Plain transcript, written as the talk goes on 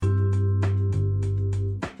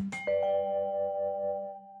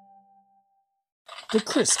The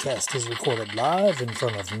Chris Cast is recorded live in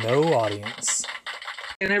front of no audience.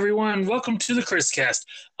 And everyone, welcome to the Chris Cast.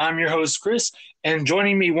 I'm your host, Chris, and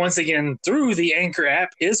joining me once again through the Anchor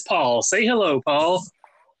app is Paul. Say hello, Paul.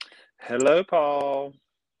 Hello, Paul.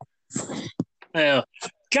 Got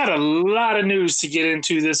a lot of news to get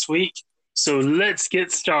into this week, so let's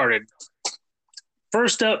get started.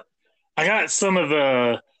 First up, I got some of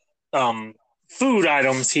the food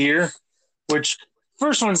items here, which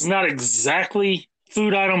first one's not exactly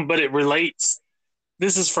food item, but it relates.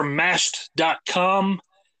 This is from mashed.com.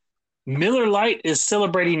 Miller Lite is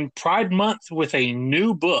celebrating Pride Month with a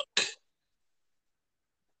new book.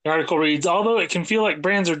 The article reads, although it can feel like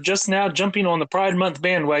brands are just now jumping on the Pride Month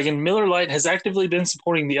bandwagon, Miller Lite has actively been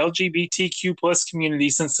supporting the LGBTQ plus community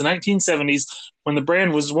since the 1970s, when the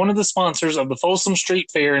brand was one of the sponsors of the Folsom Street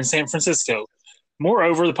Fair in San Francisco.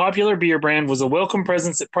 Moreover, the popular beer brand was a welcome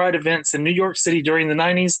presence at Pride events in New York City during the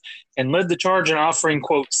 90s and led the charge in offering,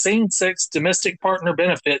 quote, same-sex domestic partner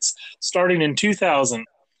benefits starting in 2000.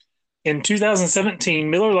 In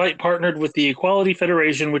 2017, Miller Lite partnered with the Equality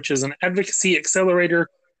Federation, which is an advocacy accelerator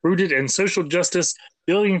rooted in social justice,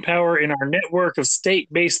 building power in our network of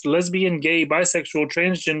state-based lesbian, gay, bisexual,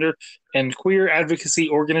 transgender, and queer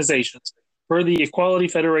advocacy organizations, per the Equality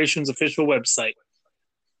Federation's official website.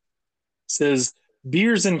 It says,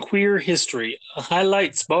 Beers and Queer History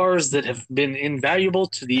highlights bars that have been invaluable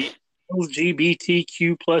to the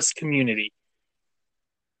LGBTQ plus community.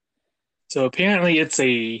 So apparently it's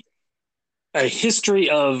a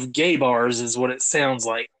history of gay bars is what it sounds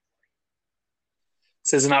like. It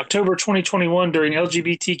says in October 2021, during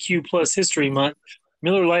LGBTQ plus History Month,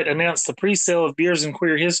 Miller Lite announced the pre-sale of Beers and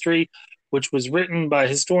Queer History, which was written by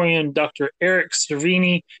historian Dr. Eric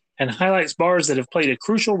Cervini and highlights bars that have played a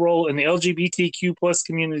crucial role in the LGBTQ plus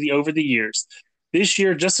community over the years. This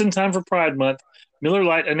year, just in time for Pride Month, Miller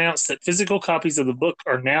Lite announced that physical copies of the book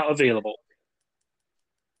are now available.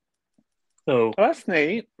 So that's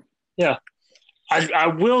neat. Yeah. I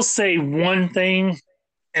will say one thing,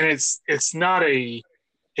 and it's not a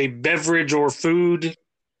beverage or food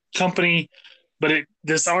company, but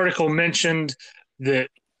this article mentioned that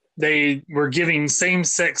they were giving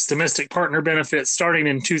same-sex domestic partner benefits starting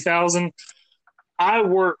in 2000. I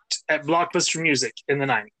worked at Blockbuster Music in the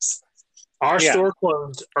 90s. Our store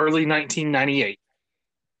closed early 1998.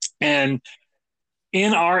 And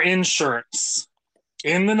in our insurance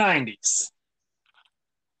in the 90s,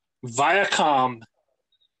 Viacom,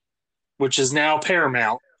 which is now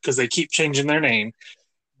Paramount because they keep changing their name,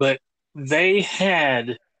 but they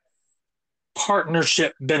had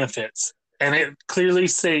partnership benefits, and it clearly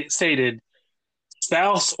stated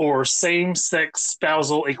spouse or same-sex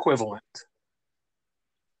spousal equivalent.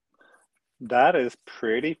 That is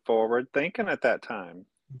pretty forward thinking at that time.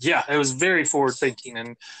 Yeah, it was very forward thinking.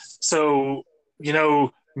 And so,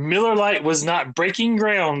 Miller Lite was not breaking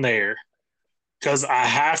ground there, because I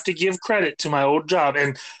have to give credit to my old job.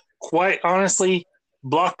 And quite honestly,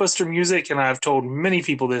 Blockbuster Music, and I've told many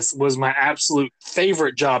people this, was my absolute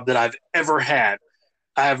favorite job that I've ever had.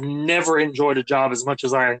 I have never enjoyed a job as much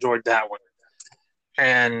as I enjoyed that one.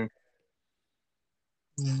 And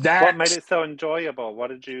what made it so enjoyable? What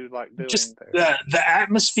did you like doing just there? The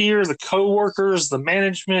atmosphere, the coworkers, the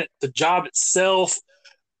management, the job itself.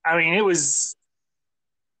 I mean, it was,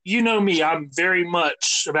 you know me, I'm very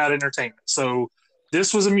much about entertainment. So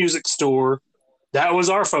this was a music store. That was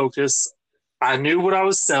our focus. I knew what I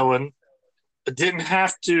was selling. I didn't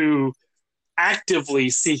have to actively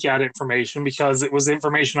seek out information because it was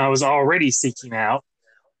information I was already seeking out.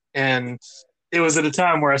 And it was at a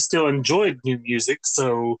time where I still enjoyed new music.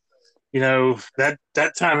 So, that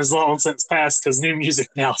time is long since passed because new music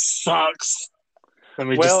now sucks. Let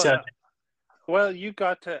me just tell you. Well, you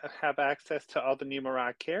got to have access to all the new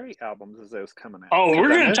Mariah Carey albums as those coming out. Oh, we're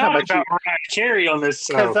going to talk about Mariah Carey on this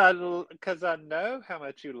show. Because I know how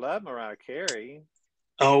much you love Mariah Carey.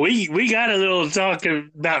 Oh, we got a little talk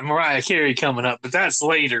about Mariah Carey coming up, but that's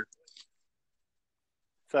later.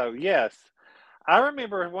 So, yes. I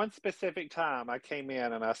remember one specific time I came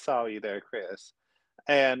in and I saw you there, Chris.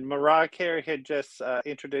 And Mariah Carey had just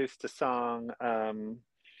introduced a song.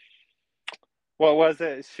 What was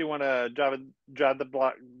it? She want to drive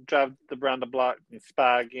around the block and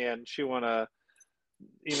spy again. She want to,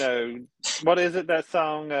 what is it? That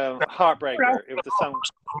song, Heartbreaker. It was the song.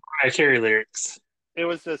 Mariah Carey lyrics. It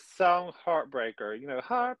was the song Heartbreaker.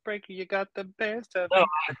 Heartbreaker, you got the best of me.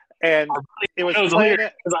 And it was playing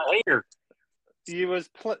it because I hate her. It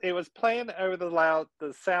was playing over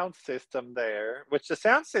the sound system there, which the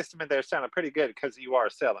sound system in there sounded pretty good because you are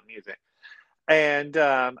selling music. And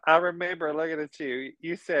I remember looking at you.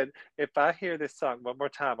 You said, "If I hear this song one more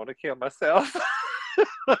time, I'm gonna kill myself."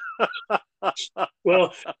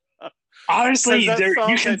 Well, honestly, that you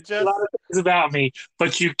song can that say a lot just of things about me,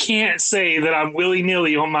 but you can't say that I'm willy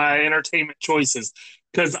nilly on my entertainment choices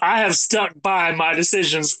because I have stuck by my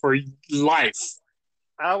decisions for life.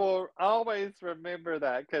 I will always remember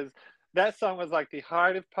that because that song was like the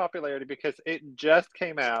height of popularity because it just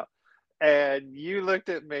came out and you looked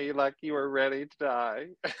at me like you were ready to die.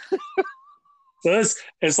 So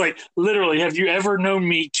it's like literally, have you ever known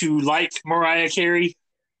me to like Mariah Carey?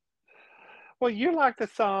 Well, you like the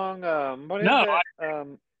song, what is No, it?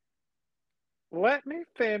 Let me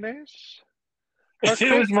finish. Her if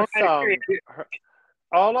it was Mariah Christmas Carey, song.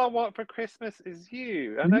 All I Want for Christmas is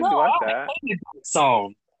You. I know no, you like I that. hated that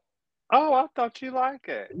song. Oh, I thought you like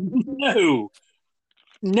it. No,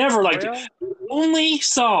 never liked it. Well, The only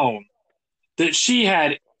song that she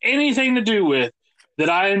had anything to do with that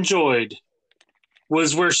I enjoyed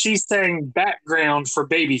was where she sang background for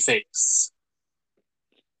Babyface.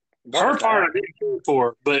 what Her was part I that? didn't care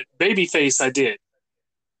for, but Babyface I did.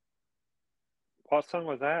 What song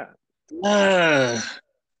was that? Uh,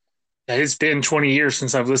 it's been 20 years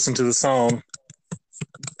since I've listened to the song.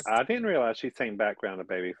 I didn't realize she sang background to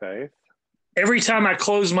Babyface. Every time I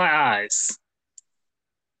close my eyes.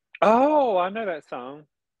 Oh, I know that song.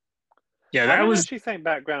 Yeah, I that didn't know was. she sang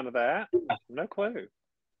background to that. No clue.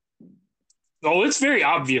 Oh, it's very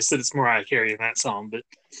obvious that it's Mariah Carey in that song, but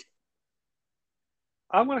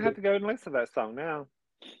I'm gonna have to go and listen to that song now.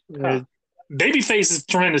 uh, Huh. Babyface is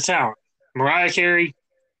tremendous talent. Mariah Carey,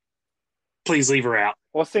 please leave her out.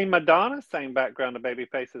 Well, see, Madonna sang background to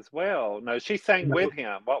Babyface as well. No, she sang with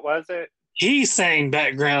him. What was it? He sang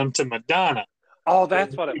background to Madonna. Oh,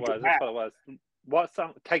 that's what it was. That's what it was. What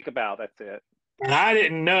song? Take a Bow. That's it. And I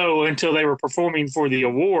didn't know until they were performing for the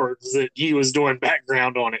awards that he was doing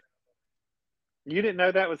background on it. You didn't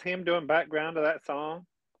know that was him doing background to that song?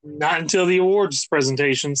 Not until the awards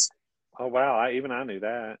presentations. Oh wow, I knew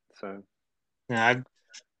that. So I,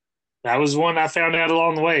 that was one I found out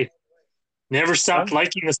along the way. Never stopped oh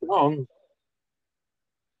liking the song.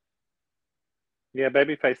 yeah,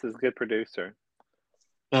 Babyface is a good producer.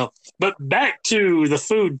 Well, but back to the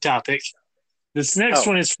food topic. This next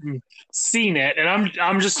Oh, one is from CNET, and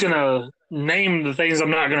I'm just gonna name the things. I'm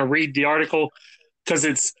not gonna read the article because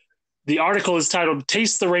it's the article is titled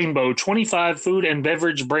 "Taste the Rainbow: 25 Food and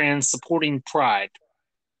Beverage Brands Supporting Pride."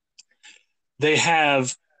 They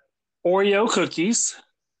have Oreo cookies,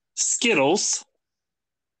 Skittles,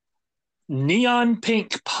 neon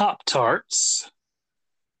pink Pop Tarts,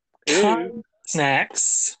 ew. Kind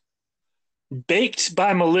Snacks, Baked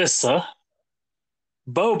by Melissa,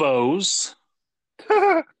 Bobo's.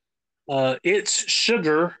 It's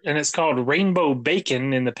sugar, and it's called Rainbow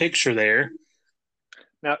Bacon in the picture there.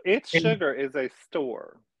 Now, It's And, Sugar is a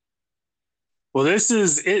store. well, this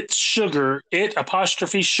is It's Sugar, it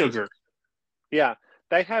apostrophe sugar. Yeah,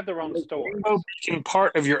 they have their own Make Rainbow stores. Bacon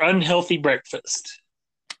part of your unhealthy breakfast.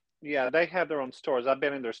 Yeah, they have their own stores. I've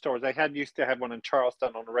been in their stores. They had used to have one in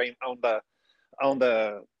Charleston on the rain on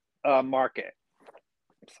the market.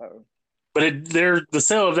 So But the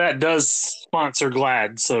sale of that does sponsor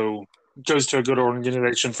GLAD, so it goes to a good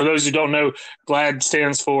organization. For those who don't know, GLAD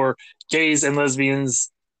stands for Gays and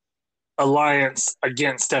Lesbians Alliance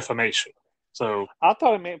Against Defamation. So I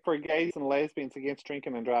thought it meant for gays and lesbians against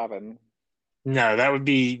drinking and driving. no, that would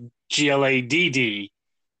be GLADD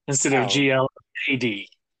instead of Oh, GLAD.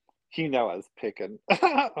 you know I was picking.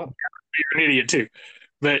 You're an idiot too.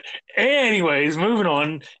 But anyways, moving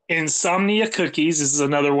on. Insomnia Cookies is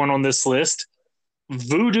another one on this list.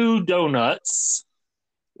 Voodoo Donuts,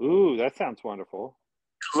 Ooh, that sounds wonderful.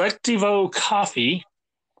 Collectivo Coffee,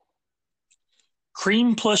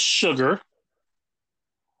 Cream Plus Sugar, I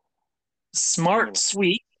Smart never,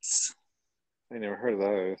 Sweets, I never heard of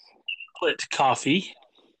those. Chocolate Coffee.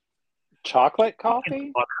 Chocolate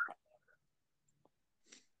coffee?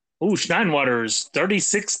 Oh, Steinwater is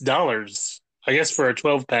 $36, I guess, for a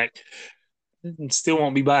 12 pack. Still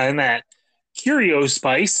won't be buying that. Curio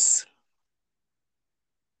Spice,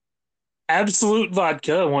 Absolute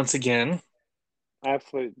Vodka, once again.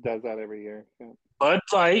 Absolute does that every year. Yeah. Bud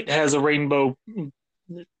Light has a rainbow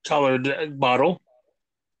colored bottle.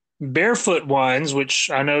 Barefoot Wines,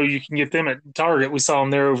 which I know you can get them at Target. We saw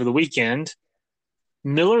them there over the weekend.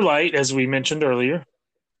 Miller Lite, as we mentioned earlier.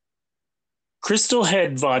 Crystal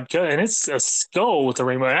Head Vodka, and it's a skull with a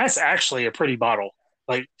rainbow. And that's actually a pretty bottle.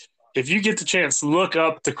 Like, if you get the chance, look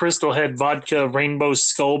up the Crystal Head Vodka Rainbow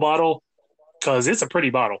Skull bottle because it's a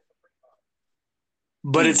pretty bottle.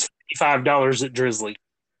 But Hmm. it's $55 at Drizzly.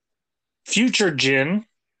 Future Gin,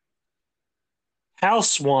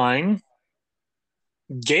 House Wine,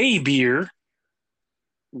 Gay Beer,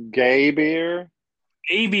 Gay beer?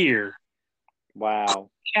 A beer, Wow.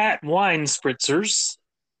 cat wine spritzers,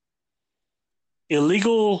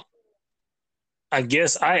 illegal, I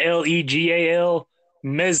guess ILEGAL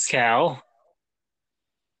mezcal,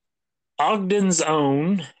 Ogden's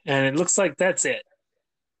Own, and it looks like that's it.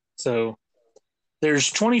 So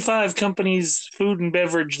there's 25 companies, food and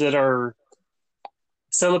beverage, that are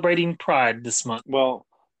celebrating Pride this month. Well,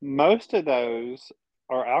 most of those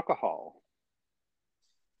are alcohol.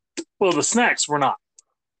 Well, the snacks were not.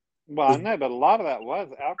 Well, I know, but a lot of that was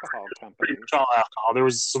alcohol companies. All alcohol. There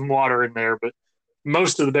was some water in there, but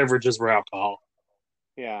most of the beverages were alcohol.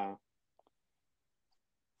 Yeah.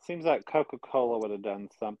 Seems like Coca-Cola would have done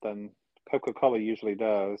something. Coca-Cola usually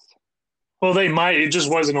does. Well, they might. It just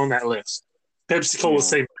wasn't on that list. Pepsi Cola, Yeah.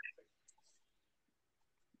 same.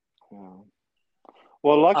 Yeah.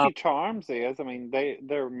 Well, Lucky Charms is. I mean,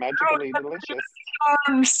 they're magically delicious.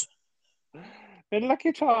 Charms. And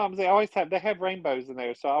Lucky Charms, they have rainbows in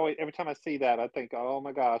there. So every time I see that, I think, oh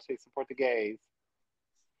my gosh, they support the gays.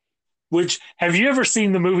 Which, have you ever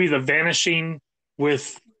seen the movie The Vanishing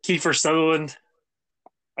with Kiefer Sutherland?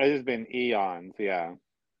 It's been eons, yeah.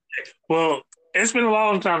 Well, it's been a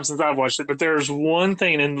long time since I've watched it, but there's one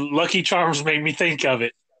thing, and Lucky Charms made me think of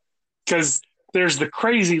it, because there's the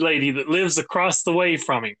crazy lady that lives across the way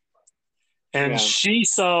from him, and she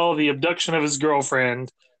saw the abduction of his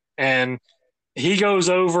girlfriend, and he goes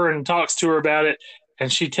over and talks to her about it,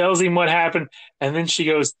 and she tells him what happened, and then she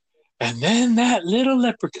goes, and then that little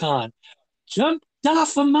leprechaun jumped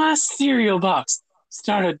off of my cereal box,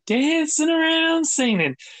 started dancing around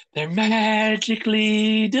singing, they're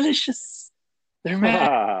magically delicious. They're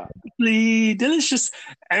magically delicious.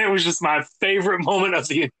 And it was just my favorite moment of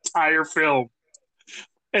the entire film.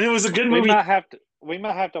 And it was a good movie. We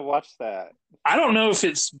might have to watch that. I don't know if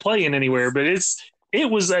it's playing anywhere, but it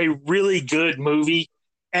was a really good movie.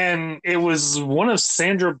 And it was one of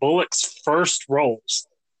Sandra Bullock's first roles,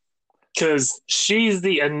 because she's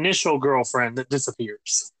the initial girlfriend that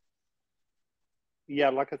disappears. Yeah,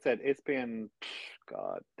 like I said, it's been,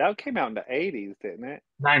 God, that came out in the 80s, didn't it?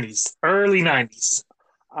 90s, early 90s.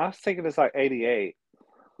 I was thinking it's like 88.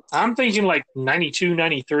 I'm thinking like 92,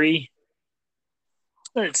 93.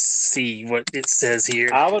 Let's see what it says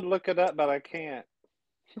here. I would look it up, but I can't.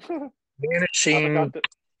 Vanishing.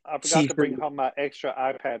 I forgot to bring home my extra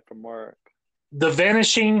iPad from work. The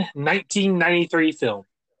Vanishing 1993 film.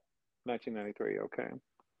 1993, okay.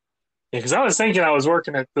 Yeah, because I was thinking I was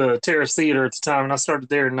working at the Terrace Theater at the time, and I started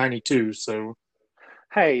there in 92, so.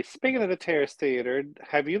 Hey, speaking of the Terrace Theater,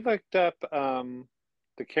 have you looked up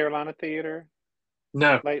the Carolina Theater?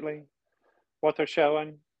 No. Lately? What they're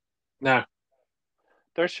showing? No.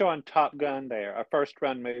 They're showing Top Gun there, a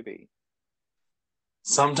first-run movie.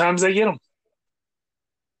 Sometimes they get them.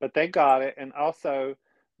 But they got it, and also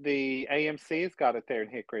the AMC's got it there in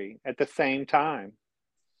Hickory at the same time.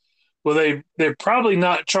 Well, they're probably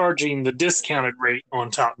not charging the discounted rate on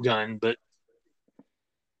Top Gun, but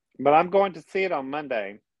I'm going to see it on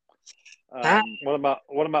Monday. One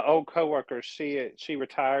of my old coworkers, she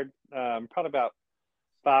retired probably about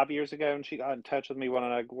 5 years ago, and she got in touch with me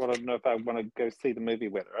wanting to know if I want to go see the movie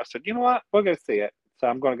with her. I said, you know what, we'll go see it. So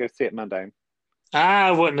I'm going to go see it Monday. I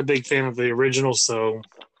wasn't a big fan of the original, so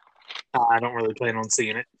I don't really plan on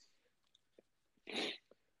seeing it.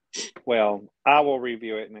 Well, I will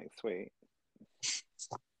review it next week.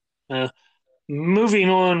 Moving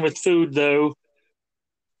on with food, though,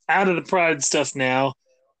 out of the Pride stuff now.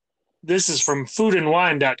 This is from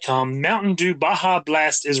foodandwine.com. Mountain Dew Baja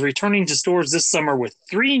Blast is returning to stores this summer with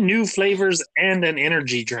 3 new flavors and an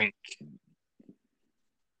energy drink.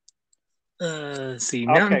 Let's see.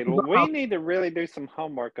 Okay, well, we need to really do some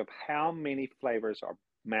homework of how many flavors our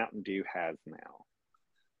Mountain Dew has now.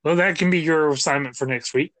 Well, that can be your assignment for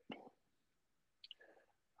next week.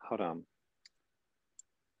 Hold on.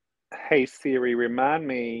 Hey, Siri, remind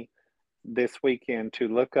me this weekend to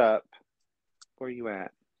look up. Where are you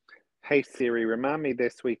at? Hey, Siri, remind me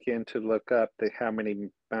this weekend to look up how many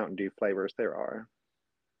Mountain Dew flavors there are.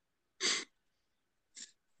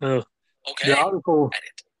 Okay.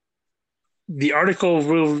 The article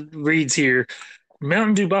reads here,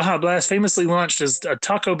 Mountain Dew Baja Blast famously launched as a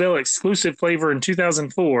Taco Bell exclusive flavor in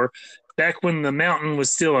 2004, back when the mountain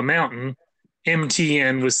was still a mountain.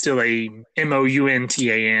 MTN was still a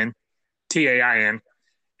MOUNTAIN,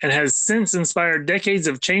 and has since inspired decades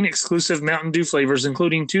of chain-exclusive Mountain Dew flavors,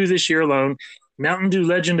 including 2 this year alone, Mountain Dew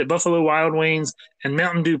Legend at Buffalo Wild Wings and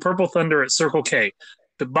Mountain Dew Purple Thunder at Circle K.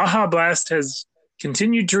 The Baja Blast has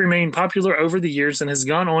continued to remain popular over the years and has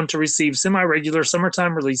gone on to receive semi-regular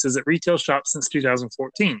summertime releases at retail shops since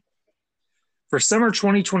 2014. For summer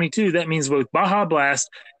 2022, that means both Baja Blast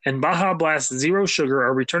and Baja Blast Zero Sugar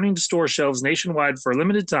are returning to store shelves nationwide for a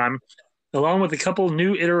limited time, along with a couple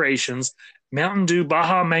new iterations, Mountain Dew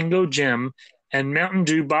Baja Mango Gem and Mountain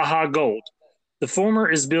Dew Baja Gold. The former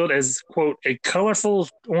is billed as, quote, a colorful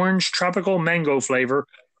orange tropical mango flavor,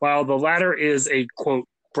 while the latter is a, quote,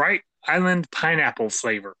 bright island pineapple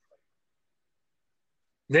flavor.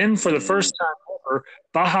 Then, for the first time ever,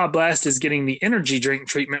 Baja Blast is getting the energy drink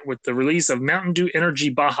treatment with the release of Mountain Dew Energy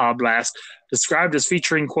Baja Blast, described as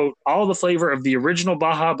featuring, quote, all the flavor of the original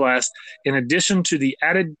Baja Blast, in addition to the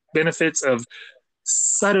added benefits of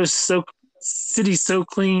citicoline,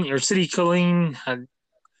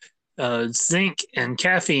 zinc, and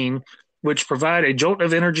caffeine, which provide a jolt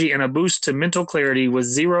of energy and a boost to mental clarity with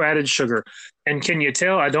zero added sugar. And can you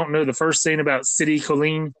tell I don't know the first thing about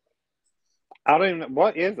citicoline? I don't even know.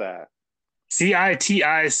 What is that?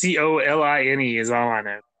 Citicoline is all I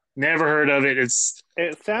know. Never heard of it. It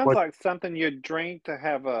sounds like something you'd drink to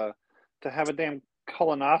have a damn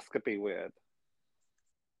colonoscopy with.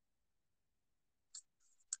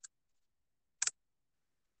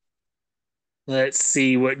 Let's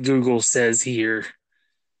see what Google says here.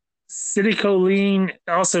 Citicoline,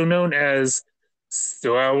 also known as,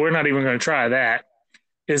 well, we're not even going to try that,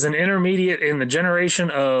 is an intermediate in the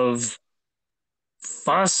generation of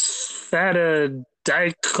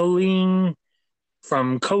phosphatidylcholine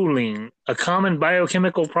from choline, a common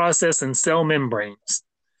biochemical process in cell membranes.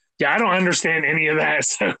 Yeah, I don't understand any of that,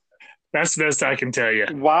 so that's the best I can tell you.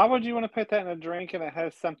 Why would you want to put that in a drink and it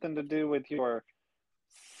has something to do with your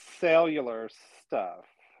cellular stuff?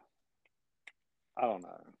 I don't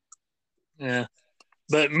know. Yeah.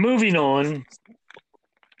 But moving on,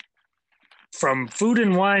 from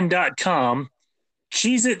foodandwine.com,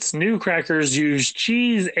 Cheez-Its new crackers use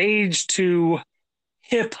cheese aged to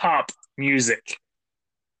hip-hop music.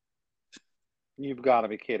 You've got to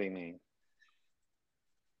be kidding me.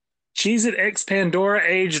 Cheez-It X Pandora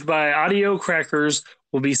aged by Audio Crackers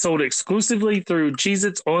will be sold exclusively through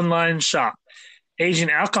Cheez-Its online shop. Aging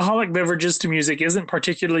alcoholic beverages to music isn't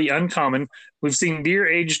particularly uncommon. We've seen beer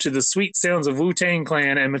aged to the sweet sounds of Wu-Tang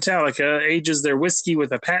Clan, and Metallica ages their whiskey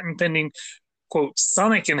with a patent-pending, quote,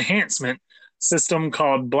 sonic enhancement system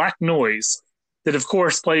called Black Noise that, of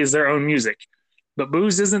course, plays their own music. But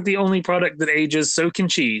booze isn't the only product that ages, so can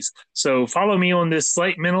cheese. So follow me on this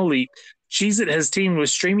slight mental leap. Cheez-It has teamed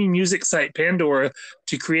with streaming music site Pandora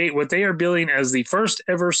to create what they are billing as the first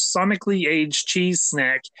ever sonically aged cheese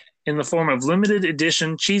snack in the form of limited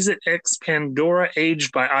edition Cheez-It X Pandora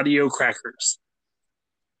aged by Audio Crackers.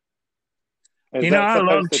 I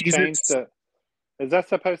love Cheez-Its. Is that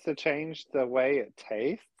supposed to change the way it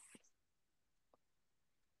tastes?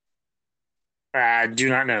 I do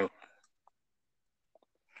not know.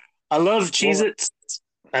 I love Cheez-Its.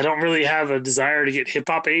 I don't really have a desire to get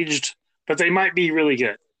hip-hop aged, but they might be really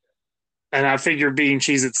good. And I figure being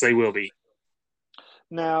Cheez-Its, they will be.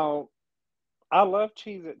 Now, I love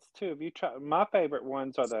Cheez-Its too. Have you tried? My favorite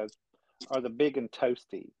ones are the big and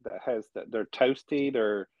toasty. They're toasty.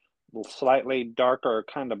 They're slightly darker,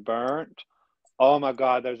 kind of burnt. Oh my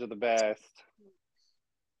God, those are the best.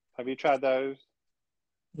 Have you tried those?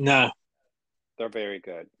 No. They're very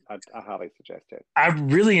good. I highly suggest it. I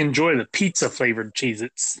really enjoy the pizza flavored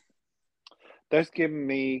Cheez-Its. Those give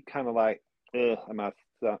me kind of like in my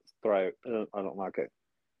throat. I don't like it.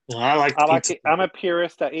 I like it. I'm a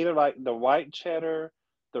purist. I either like the white cheddar,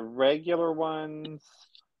 the regular ones,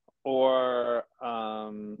 or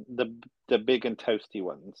the big and toasty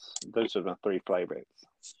ones. Those are my three favorites.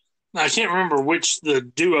 I can't remember which the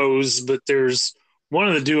duos, but there's one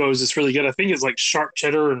of the duos that's really good. I think it's like sharp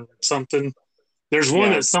cheddar and something. There's one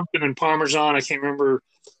that's something in Parmesan. I can't remember.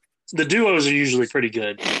 The duos are usually pretty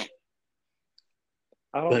good.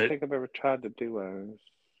 I don't think I've ever tried the duos.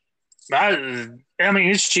 I mean,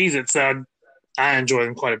 it's Cheez-Its. I enjoy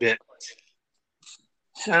them quite a bit.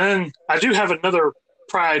 And I do have another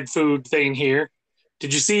Pride food thing here.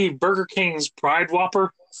 Did you see Burger King's Pride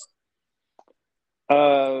Whopper?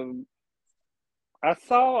 I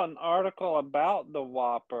saw an article about the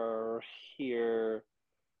Whopper here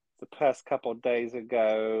the past couple of days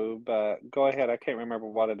ago, but go ahead. I can't remember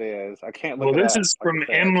what it is. I can't look it up. Well, this is from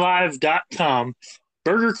mlive.com.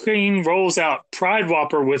 Burger King rolls out Pride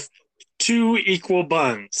Whopper with 2 equal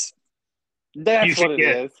buns. That's what it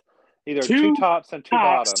is. Either 2 tops and 2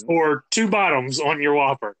 bottoms. Or 2 bottoms on your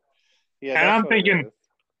Whopper. Yeah, and I'm thinking,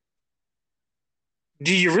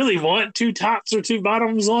 do you really want 2 tops or 2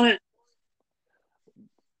 bottoms on it?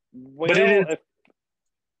 Well, but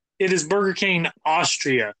it is Burger King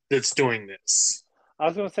Austria that's doing this. I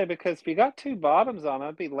was going to say, because if you got two bottoms on,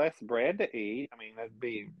 it'd be less bread to eat. I mean, it'd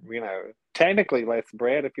be, technically less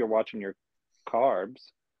bread if you're watching your carbs.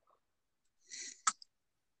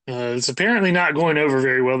 It's apparently not going over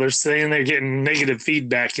very well. They're saying they're getting negative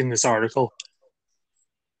feedback in this article.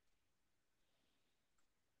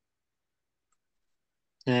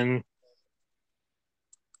 And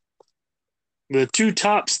the two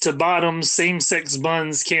tops to bottoms same-sex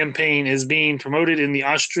buns campaign is being promoted in the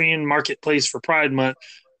Austrian marketplace for Pride Month.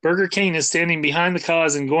 Burger King is standing behind the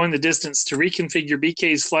cause and going the distance to reconfigure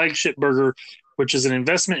BK's flagship burger, which is an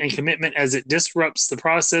investment and commitment as it disrupts the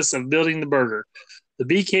process of building the burger. The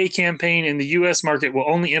BK campaign in the U.S. market will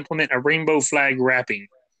only implement a rainbow flag wrapping.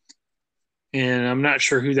 And I'm not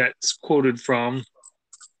sure who that's quoted from.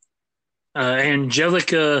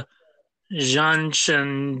 Angelica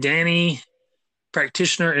Janchandani,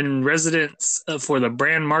 practitioner in residence for the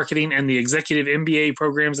brand marketing and the executive MBA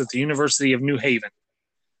programs at the University of New Haven.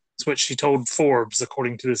 That's what she told Forbes,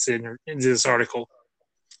 according to this article.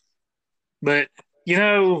 But,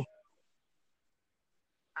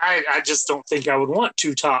 I just don't think I would want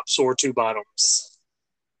two tops or two bottoms.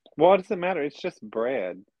 Well, what does it matter? It's just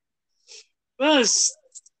bread. Well,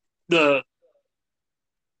 the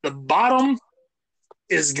bottom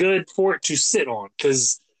is good for it to sit on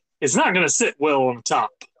because it's not going to sit well on top.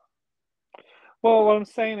 Well, what I'm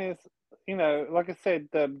saying is, like I said,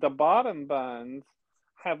 the bottom buns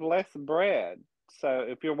have less bread. So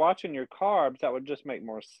if you're watching your carbs, that would just make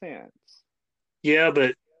more sense. Yeah,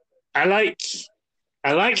 but I like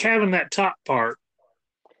having that top part.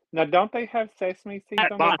 Now, don't they have sesame seeds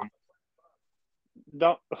on bottom?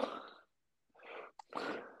 Don't.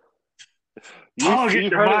 You heard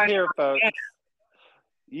it here, folks.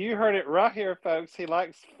 You heard it right here, folks. He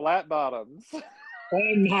likes flat bottoms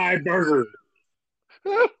on my burger.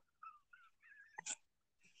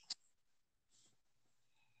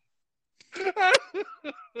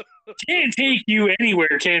 Can't take you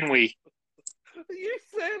anywhere, can we? You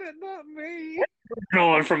said it, not me. We're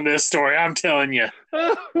going from this story, I'm telling you.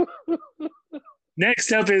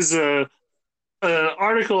 Next up is an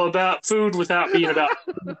article about food without being about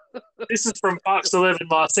food. This is from Fox 11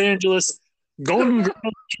 Los Angeles. Golden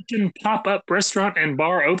Girls Kitchen pop-up restaurant and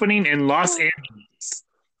bar opening in Los Angeles.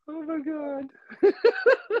 Oh my God.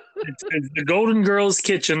 It's the Golden Girls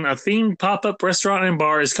Kitchen, a themed pop-up restaurant and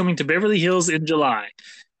bar, is coming to Beverly Hills in July.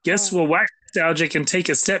 Guests will wax nostalgic and take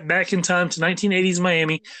a step back in time to 1980s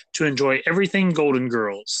Miami to enjoy everything Golden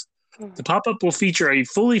Girls. The pop-up will feature a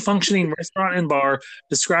fully functioning restaurant and bar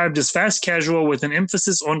described as fast casual with an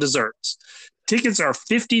emphasis on desserts. Tickets are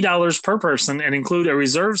 $50 per person and include a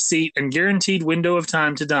reserved seat and guaranteed window of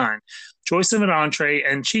time to dine, choice of an entree,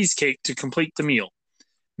 and cheesecake to complete the meal.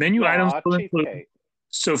 Menu items will include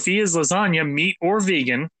Sophia's lasagna, meat or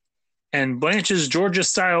vegan, and Blanche's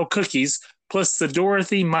Georgia-style cookies, plus the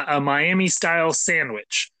Dorothy Miami-style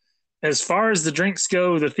sandwich. As far as the drinks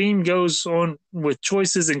go, the theme goes on with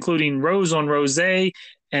choices including Rose on Rosé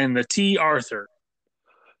and the Tea Arthur.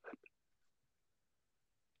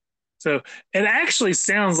 So it actually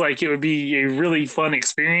sounds like it would be a really fun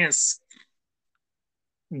experience.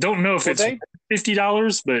 Don't know if it's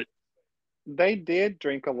 $50, but they did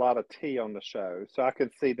drink a lot of tea on the show, so I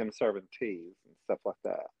could see them serving teas and stuff like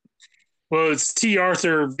that. Well, it's Tea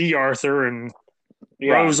Arthur, B. Arthur, and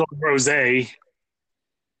Rose on Rosé.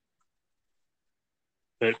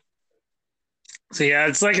 But so yeah,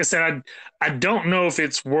 it's like I said, I don't know if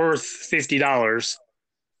it's worth $50,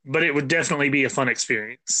 but it would definitely be a fun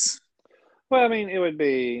experience. Well, I mean, it would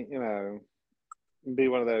be, be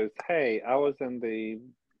one of those, hey, I was in the,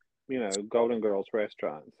 Golden Girls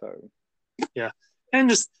restaurant, so. Yeah, and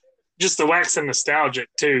just the wax and nostalgic,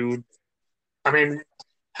 too. I mean,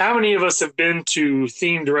 how many of us have been to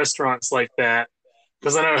themed restaurants like that?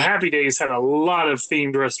 Because I know Happy Days had a lot of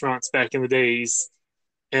themed restaurants back in the days,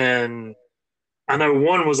 and I know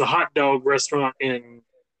one was a hot dog restaurant in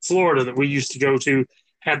Florida that we used to go to,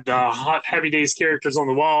 had the hot Happy Days characters on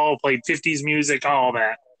the wall, played 50s music, all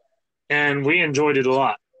that. And we enjoyed it a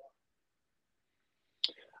lot.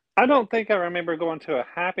 I don't think I remember going to a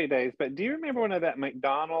Happy Days, but do you remember when that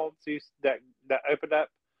McDonald's that opened up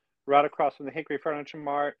right across from the Hickory Furniture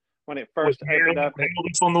Mart when it first opened up?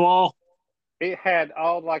 On the wall? It had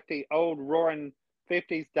all like the old roaring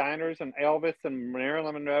 50s diners and Elvis and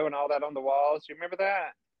Marilyn Monroe and all that on the walls. You remember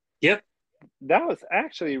that? Yep. That was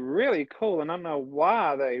actually really cool, and I don't know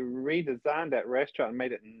why they redesigned that restaurant and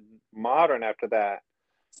made it modern after that.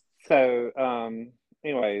 So,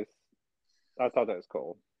 anyways, I thought that was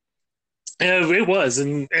cool. Yeah, it was,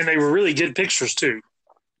 and they were really good pictures too.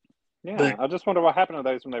 Yeah, but I just wonder what happened to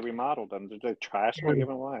those when they remodeled them. Did they trash them or give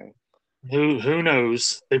them away? Who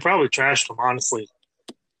knows? They probably trashed them, honestly.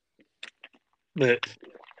 But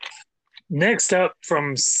next up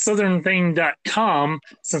from southernthing.com,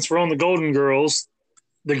 since we're on the Golden Girls,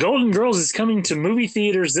 the Golden Girls is coming to movie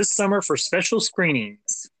theaters this summer for special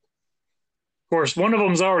screenings. Of course, one of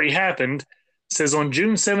them's already happened. It says on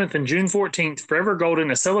June 7th and June 14th, Forever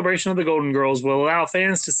Golden, a celebration of the Golden Girls, will allow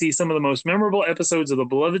fans to see some of the most memorable episodes of the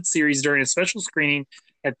beloved series during a special screening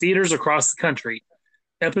at theaters across the country.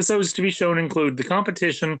 Episodes to be shown include The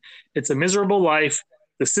Competition, It's a Miserable Life,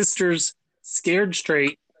 The Sisters, Scared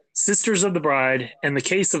Straight, Sisters of the Bride, and The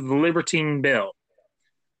Case of the Libertine Belle.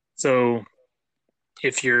 So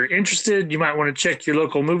if you're interested, you might want to check your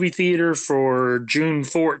local movie theater for June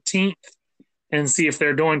 14th and see if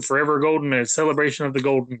they're doing Forever Golden, a celebration of the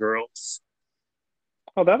Golden Girls.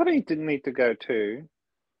 Oh, that would be need to go to.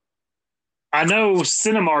 I know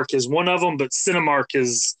Cinemark is one of them, but Cinemark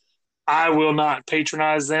is, I will not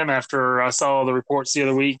patronize them after I saw the reports the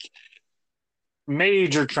other week.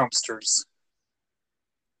 Major Trumpsters.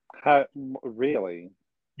 Really?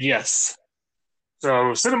 Yes.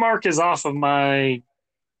 So Cinemark is off of my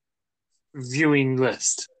viewing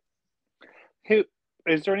list.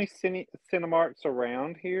 Is there any Cinemarks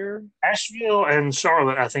around here? Asheville and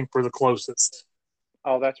Charlotte, I think, were the closest.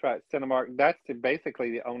 Oh, that's right. Cinemark. That's basically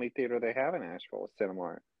the only theater they have in Asheville is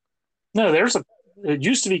Cinemark. No, it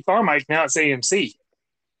used to be Carmike, now it's AMC.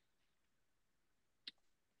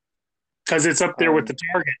 Because it's up there with the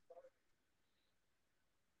Target.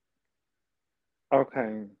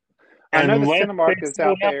 Okay. I know the Cinemark is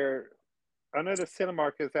out there. I know the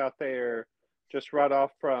Cinemark is out there just right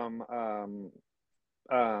off from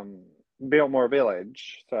Biltmore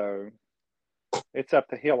Village. So it's up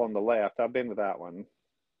the hill on the left. I've been to that one.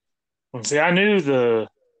 See, I knew the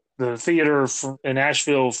theater in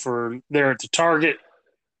Asheville for there at the Target.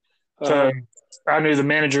 So I knew the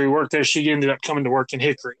manager who worked there. She ended up coming to work in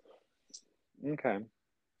Hickory. Okay.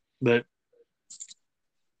 But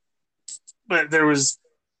there was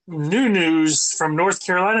new news from North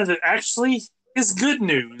Carolina that actually is good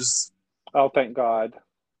news. Oh, thank God.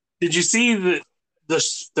 Did you see that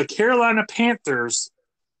the Carolina Panthers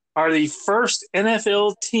are the first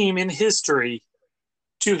NFL team in history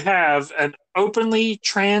to have an openly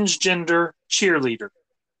transgender cheerleader?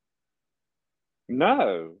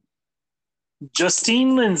 No.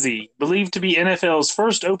 Justine Lindsay, believed to be NFL's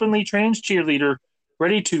first openly trans cheerleader,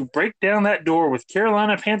 ready to break down that door with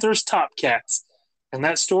Carolina Panthers Top Cats. And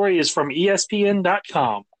that story is from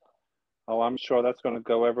ESPN.com. Oh, I'm sure that's going to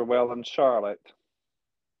go over well in Charlotte.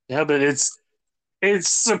 Yeah, but it's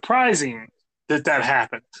surprising that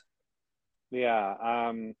happened. Yeah.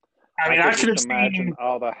 I could have imagine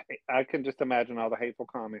I can just imagine all the hateful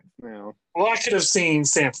comments now. Well, I could have seen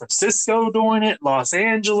San Francisco doing it, Los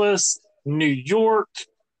Angeles, New York,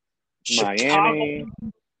 Miami, Chicago,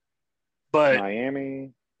 but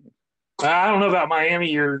Miami. I don't know about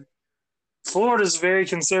Miami. Florida's a very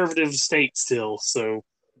conservative state still, so.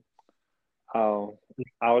 Oh,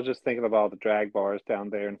 I was just thinking of all the drag bars down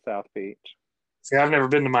there in South Beach. See, I've never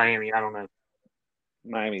been to Miami. I don't know.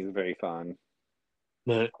 Miami is very fun.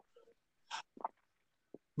 But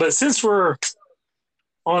since we're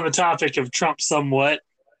on the topic of Trump somewhat,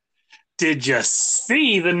 did you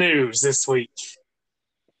see the news this week?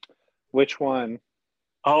 Which one?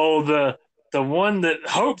 Oh, the one that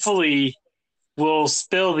hopefully will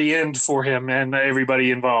spell the end for him and everybody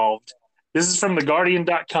involved. This is from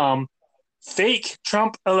theguardian.com. Fake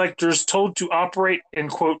Trump electors told to operate in,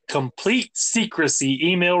 quote, complete secrecy,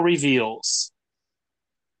 email reveals.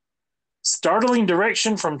 Startling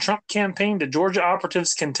direction from Trump campaign to Georgia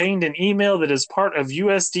operatives contained an email that is part of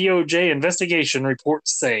U.S. DOJ investigation,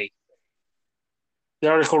 reports say. The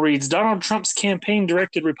article reads, Donald Trump's campaign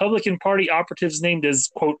directed Republican Party operatives named as,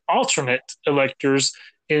 quote, alternate electors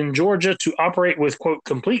in Georgia to operate with, quote,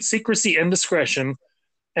 complete secrecy and discretion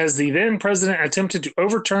as the then president attempted to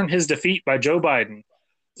overturn his defeat by Joe Biden.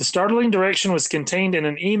 The startling direction was contained in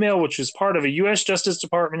an email which was part of a U.S. Justice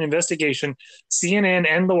Department investigation, CNN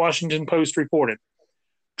and The Washington Post reported.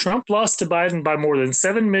 Trump lost to Biden by more than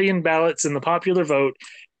 7 million ballots in the popular vote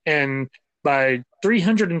and by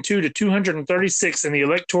 302 to 236 in the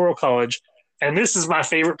Electoral College. And this is my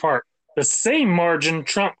favorite part. The same margin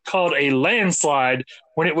Trump called a landslide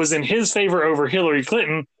when it was in his favor over Hillary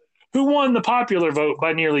Clinton, who won the popular vote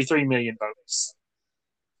by nearly 3 million votes.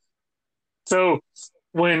 So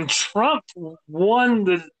when Trump won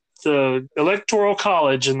the Electoral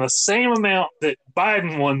College in the same amount that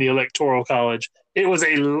Biden won the Electoral College, it was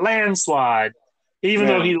a landslide, even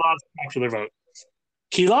though he lost the popular vote.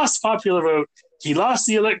 He lost the popular vote. He lost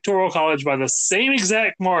the Electoral College by the same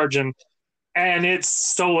exact margin, and it's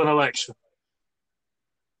stolen election.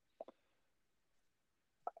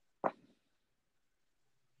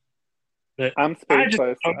 But I'm I just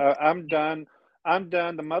speechless. I'm done. I'm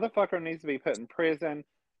done. The motherfucker needs to be put in prison.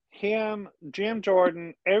 Him, Jim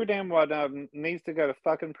Jordan, every damn one of them needs to go to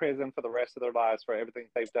fucking prison for the rest of their lives for everything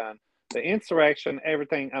they've done. The insurrection,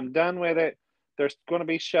 everything. I'm done with it. There's going to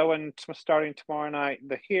be showing starting tomorrow night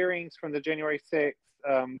the hearings from the January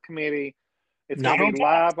 6th committee. It's going not to on be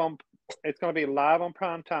live on. It's going to be live on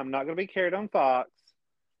prime time. Not going to be carried on Fox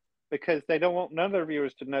because they don't want none of their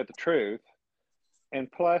viewers to know the truth.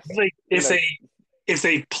 And plus, if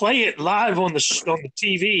they play it live on the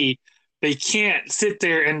TV, they can't sit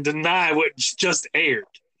there and deny what just aired.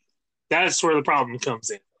 That's where the problem comes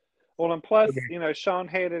in. Well, and plus, Sean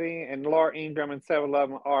Hannity and Laura Ingraham and several of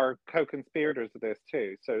them are co-conspirators of this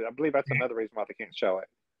too. So I believe that's another reason why they can't show it.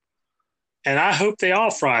 And I hope they all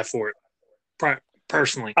fry for it,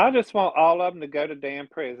 personally. I just want all of them to go to damn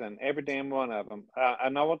prison, every damn one of them.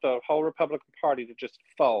 And I want the whole Republican Party to just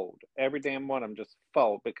fold. Every damn one of them just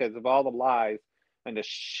fold because of all the lies and the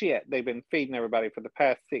shit they've been feeding everybody for the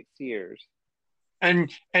past 6 years. And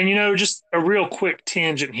just a real quick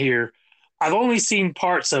tangent here. I've only seen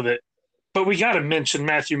parts of it, but we got to mention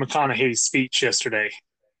Matthew McConaughey's speech yesterday.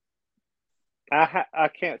 I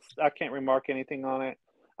can't remark anything on it.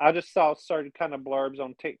 I just saw certain kind of blurbs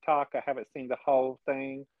on TikTok. I haven't seen the whole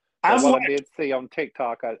thing. But what I did see on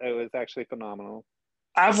TikTok, it was actually phenomenal.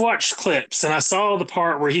 I've watched clips, and I saw the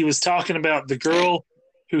part where he was talking about the girl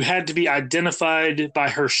who had to be identified by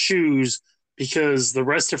her shoes because the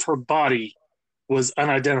rest of her body was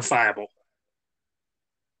unidentifiable.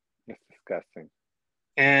 It's disgusting.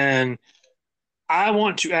 And I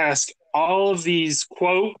want to ask all of these,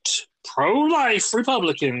 quote, pro-life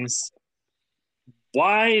Republicans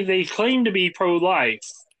why they claim to be pro-life,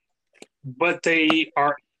 but they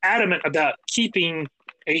are adamant about keeping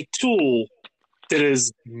a tool that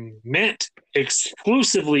is meant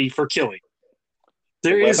exclusively for killing.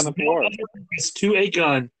 There is no other purpose to a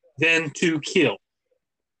gun than to kill.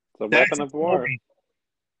 It's a weapon of war.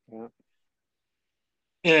 Yeah.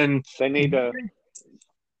 And they need to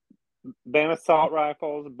ban assault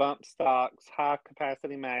rifles, bump stocks, high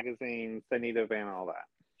capacity magazines. They need to ban all that.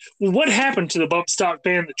 Well, what happened to the bump stock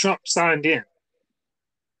ban that Trump signed in?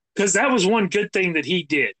 Because that was one good thing that he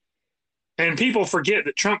did. And people forget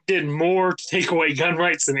that Trump did more to take away gun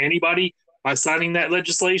rights than anybody by signing that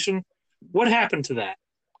legislation. What happened to that?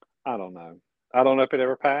 I don't know. I don't know if it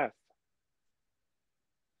ever passed.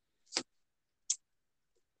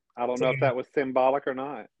 I don't know if that was symbolic or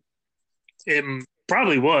not. It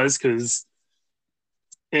probably was because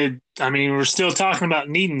we're still talking about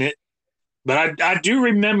needing it. But I do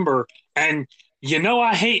remember, and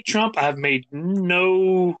I hate Trump. I've made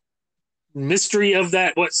no mystery of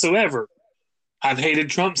that whatsoever. I've hated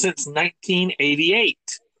Trump since 1988.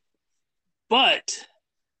 But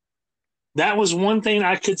that was one thing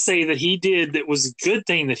I could say that he did that was a good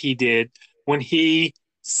thing that he did when he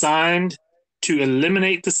signed to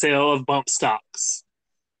eliminate the sale of bump stocks.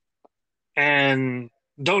 And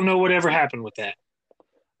don't know whatever happened with that.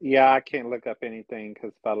 Yeah, I can't look up anything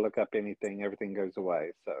because if I look up anything, everything goes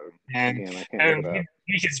away. So, I can't look it up.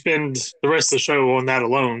 We could spend the rest of the show on that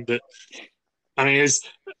alone. But, I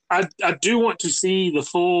do want to see the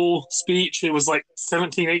full speech. It was like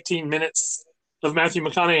 17, 18 minutes of Matthew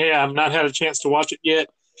McConaughey. I've not had a chance to watch it yet.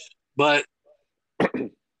 But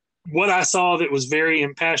what I saw that was very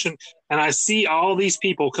impassioned, and I see all these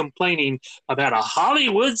people complaining about a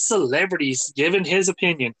Hollywood celebrity giving his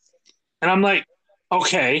opinion. And I'm like,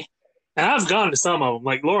 okay. And I've gone to some of them.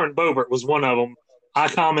 Like Lauren Boebert was one of them. I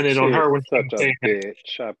commented on her when such a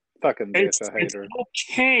bitch. A fucking bitch. I hate her. It's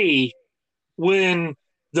okay when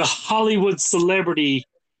the Hollywood celebrity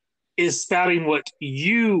is spouting what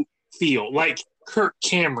you feel, like Kirk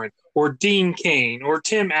Cameron or Dean Cain or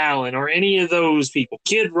Tim Allen or any of those people,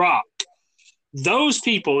 Kid Rock. Those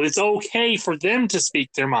people, it's okay for them to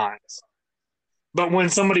speak their minds. But when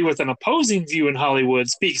somebody with an opposing view in Hollywood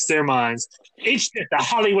speaks their minds, it's just a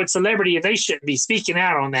Hollywood celebrity and they shouldn't be speaking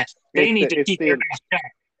out on that. They need to keep their mouth shut.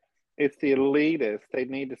 It's the elitists. They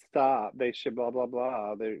need to stop. They should blah, blah,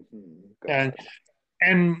 blah.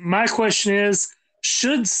 And my question is,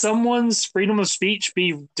 should someone's freedom of speech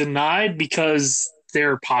be denied because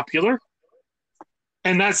they're popular?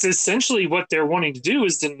 And that's essentially what they're wanting to do,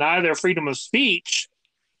 is deny their freedom of speech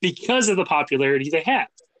because of the popularity they have.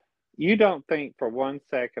 You don't think for 1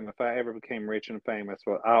 second if I ever became rich and famous,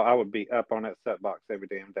 I would be up on that soapbox every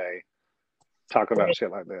damn day talking about shit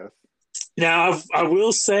like this. Now, I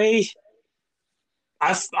will say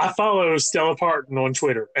I follow Stella Parton on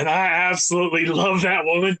Twitter, and I absolutely love that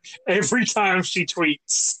woman every time she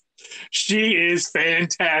tweets. She is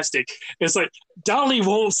fantastic. It's like Dolly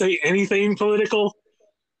won't say anything political.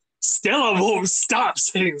 Stella won't stop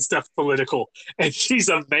saying stuff political, and she's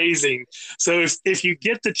amazing. So if you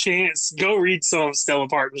get the chance, go read some of Stella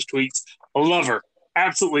Parton's tweets. Love her.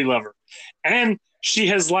 Absolutely love her. And she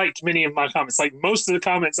has liked many of my comments. Like most of the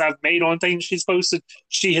comments I've made on things she's posted,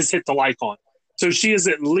 she has hit the like on. So she is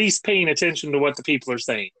at least paying attention to what the people are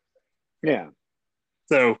saying. Yeah.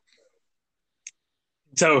 So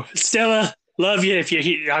Stella, love you.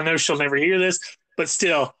 I know she'll never hear this, but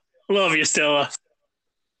still, love you, Stella.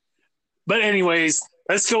 But anyways,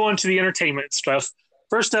 let's go on to the entertainment stuff.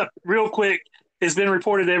 First up, real quick, it's been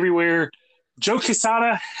reported everywhere. Joe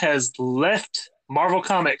Quesada has left Marvel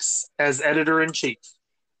Comics as editor-in-chief.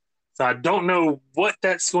 So I don't know what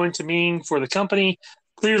that's going to mean for the company.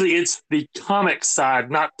 Clearly, it's the comic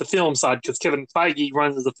side, not the film side, because Kevin Feige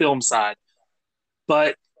runs the film side.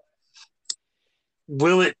 But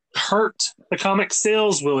will it hurt the comic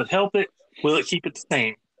sales? Will it help it? Will it keep it the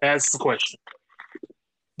same? That's the question.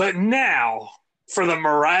 But now, for the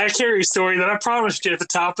Mariah Carey story that I promised you at the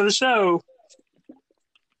top of the show.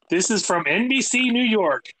 This is from NBC New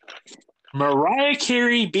York. Mariah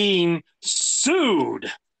Carey being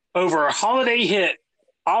sued over a holiday hit,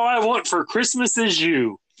 All I Want for Christmas Is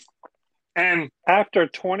You. And after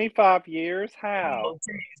 25 years, how?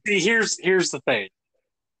 See, here's the thing.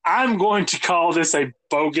 I'm going to call this a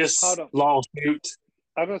bogus lawsuit.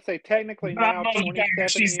 I was going to say, technically now, 27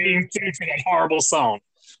 she's years. being sued for that horrible song.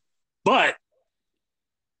 But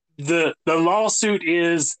the lawsuit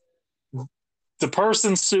is the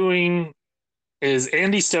person suing is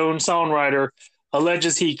Andy Stone, songwriter,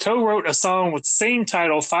 alleges he co-wrote a song with the same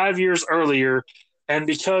title 5 years earlier, and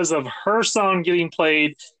because of her song getting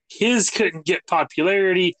played, his couldn't get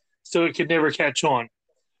popularity, so it could never catch on.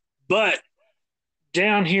 But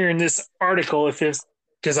down here in this article,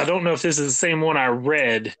 because I don't know if this is the same one I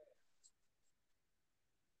read.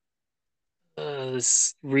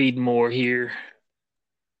 Let's read more here.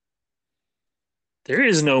 There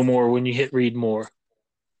is no more when you hit read more.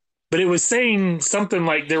 But it was saying something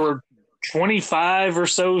like there were 25 or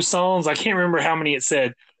so songs. I can't remember how many it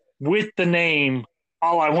said with the name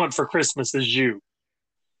All I Want for Christmas Is You.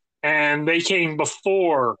 And they came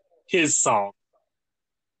before his song.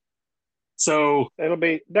 So it'll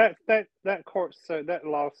be that court, so that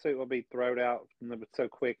lawsuit will be thrown out so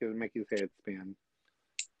quick it'll make his head spin.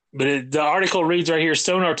 But the article reads right here,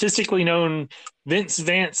 Stone, artistically known Vince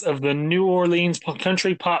Vance of the New Orleans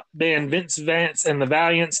country pop band Vince Vance and the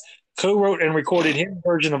Valiants, co-wrote and recorded his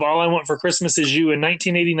version of All I Want for Christmas Is You in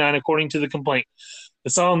 1989, according to the complaint. The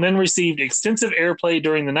song then received extensive airplay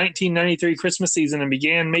during the 1993 Christmas season and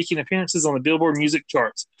began making appearances on the Billboard music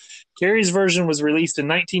charts. Carey's version was released in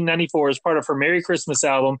 1994 as part of her Merry Christmas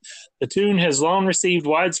album. The tune has long received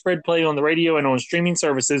widespread play on the radio and on streaming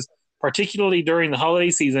services, particularly during the holiday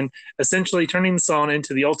season, essentially turning the song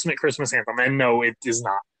into the ultimate Christmas anthem. And no, it is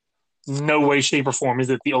not. No way, shape, or form is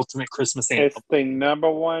it the ultimate Christmas anthem. It's the number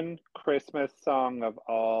one Christmas song of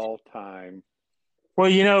all time. Well,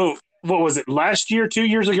 you know, what was it, last year, 2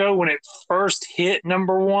 years ago, when it first hit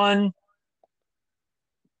number one?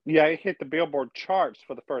 Yeah, it hit the Billboard charts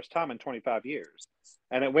for the first time in 25 years.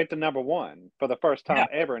 And it went to number one for the first time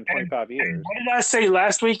ever in 25 years. And what did I say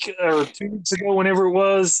last week or 2 weeks ago, whenever it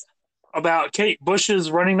was, about Kate Bush's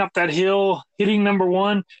Running Up That Hill hitting number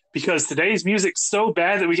one? Because today's music's so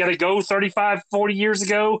bad that we got to go 35, 40 years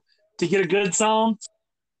ago to get a good song.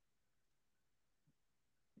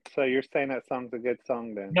 So you're saying that song's a good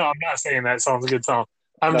song then? No, I'm not saying that song's a good song.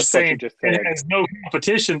 I'm just saying it has no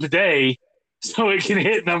competition today, so it can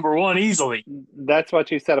hit number one easily. That's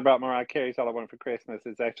what you said about Mariah Carey's All I Want for Christmas.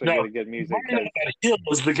 It's actually really good music. Running Up That Hill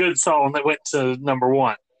was the good song that went to number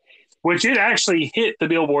one, which it actually hit the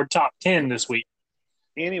Billboard Top 10 this week.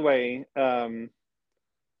 Anyway,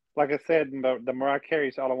 like I said, the Mariah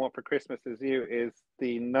Carey's All I Want for Christmas Is You is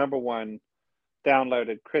the number one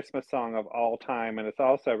downloaded Christmas song of all time, and it's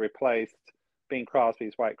also replaced Bing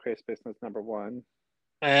Crosby's White Christmas as number one.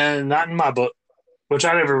 And not in my book, which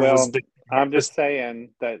I never was. I'm just saying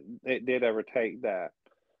that it did overtake that.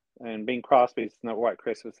 And Bing Crosby's White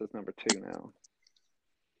Christmas is number two now.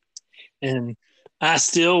 And I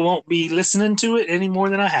still won't be listening to it any more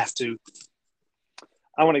than I have to.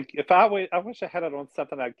 I wish I had it on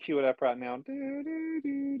something. I'd cue it up right now.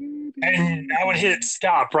 And I would hit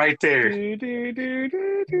stop right there. Be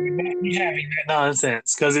having that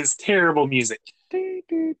nonsense because it's terrible music.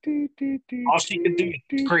 All she could do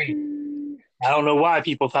is scream. I don't know why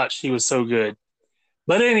people thought she was so good.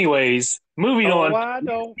 But anyways, Moving Oh, on. I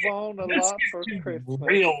don't want a Let's lot for get to Christmas.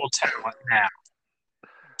 real talent now.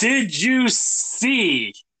 Did you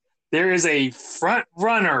see there is a front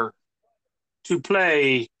runner to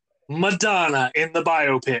play Madonna in the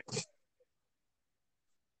biopic?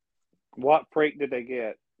 What freak did they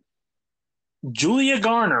get? Julia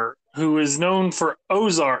Garner, who is known for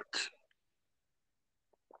Ozark,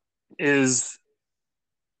 is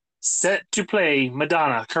set to play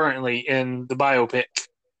Madonna currently in the biopic.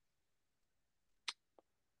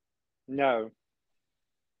 No.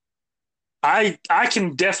 I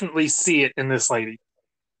can definitely see it in this lady.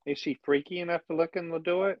 Is she freaky enough to look and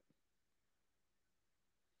do it?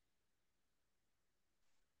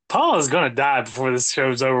 Paula's gonna die before this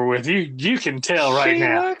show's over with. You can tell right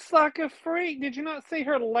now. She looks like a freak. Did you not see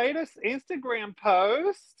her latest Instagram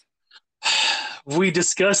post? We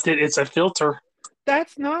discussed it. It's a filter.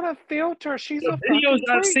 That's not a filter. She's The a videos fucking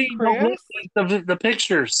I've freak, seen don't look Chris. like the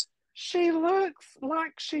pictures. She looks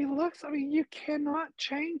like she looks. I mean, you cannot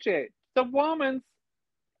change it. The woman's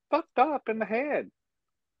fucked up in the head.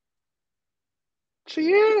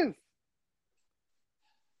 She is.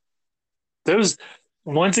 Those,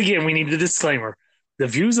 once again, we need the disclaimer. The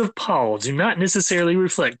views of Paul do not necessarily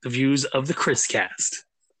reflect the views of the Chris cast.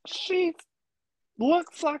 She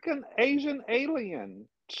looks like an Asian alien.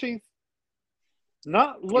 She's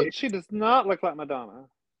not look. She does not look like Madonna.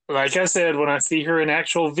 Like I said, when I see her in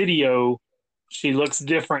actual video, she looks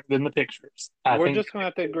different than the pictures. We're just going to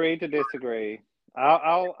have to agree to disagree.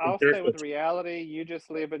 I'll stay with reality. You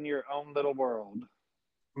just live in your own little world.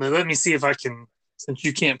 But let me see if I can, since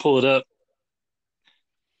you can't pull it up.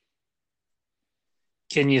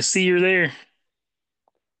 Can you see her there?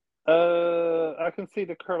 I can see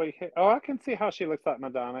the curly hair. Oh, I can see how she looks like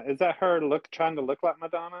Madonna. Is that her trying to look like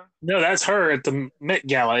Madonna? No, that's her at the Met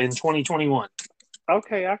Gala in 2021.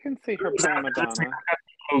 Okay, I can see her playing Madonna.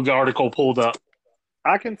 Vogue article pulled up.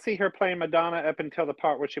 I can see her playing Madonna up until the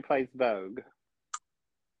part where she plays Vogue.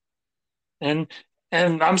 And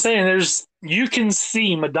I'm saying you can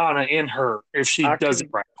see Madonna in her if she does it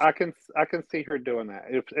right. I can see her doing that,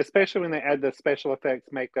 especially when they add the special effects,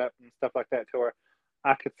 makeup, and stuff like that to her.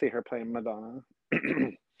 I could see her playing Madonna.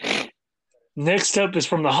 Next up is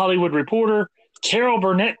from The Hollywood Reporter. Carol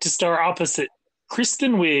Burnett to star opposite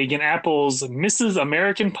Kristen Wiig in Apple's Mrs.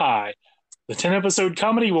 American Pie. The 10-episode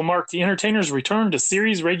comedy will mark the entertainer's return to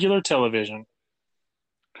series regular television.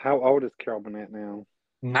 How old is Carol Burnett now?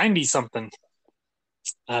 90-something.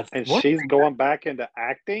 And she's going back into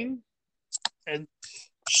acting? And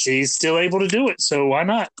she's still able to do it, so why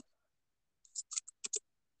not?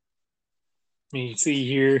 Let me see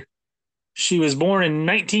here. She was born in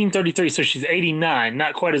 1933, so she's 89.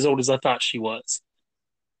 Not quite as old as I thought she was.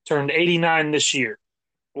 Turned 89 this year.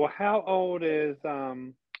 Well, how old is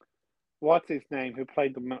what's his name, who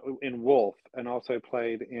played in Wolf and also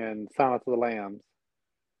played in Silence of the Lambs?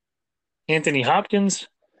 Anthony Hopkins.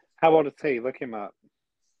 How old is he? Look him up.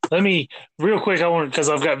 Let me, real quick, because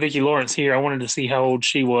I've got Vicki Lawrence here, I wanted to see how old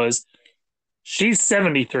she was. She's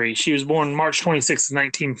 73. She was born March 26th,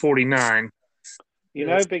 1949. You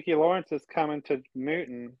know, Vicki Lawrence is coming to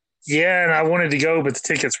Newton. Yeah, and I wanted to go, but the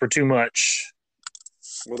tickets were too much.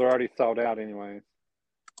 Well, they're already sold out anyway.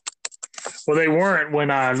 Well, they weren't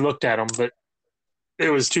when I looked at them, but it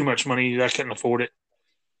was too much money. I couldn't afford it.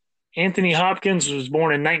 Anthony Hopkins was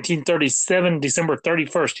born in 1937, December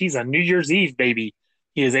 31st. He's a New Year's Eve baby.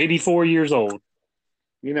 He is 84 years old.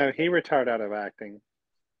 You know, he retired out of acting.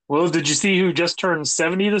 Well, did you see who just turned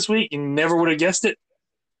 70 this week and never would have guessed it?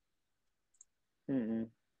 Mm-mm.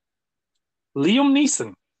 Liam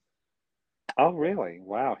Neeson. Oh, really?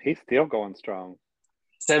 Wow. He's still going strong.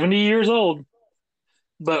 70 years old.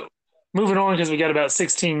 But moving on, because we got about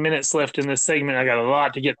 16 minutes left in this segment, I got a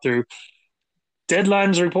lot to get through.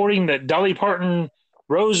 Deadline's reporting that Dolly Parton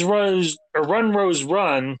Run Rose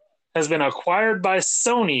Run has been acquired by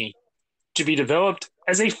Sony to be developed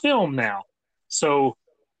as a film now. So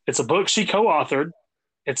it's a book she co-authored.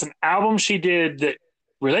 It's an album she did that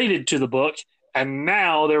related to the book, and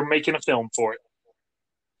now they're making a film for it.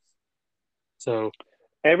 So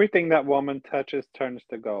everything that woman touches turns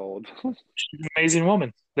to gold. She's an amazing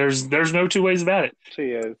woman. There's no two ways about it.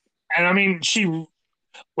 She is. And I mean, she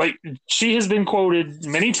has been quoted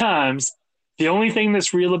many times. The only thing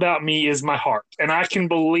that's real about me is my heart. And I can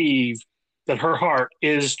believe that her heart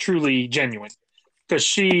is truly genuine because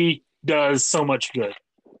she does so much good.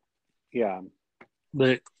 Yeah.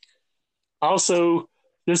 But also,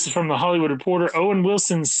 this is from the Hollywood Reporter. Owen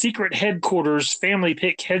Wilson's secret headquarters family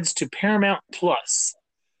pick heads to Paramount Plus.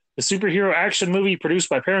 The superhero action movie produced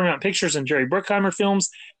by Paramount Pictures and Jerry Bruckheimer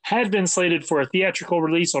Films had been slated for a theatrical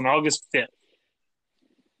release on August 5th.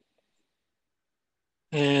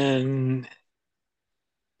 And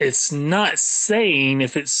it's not saying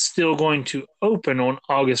if it's still going to open on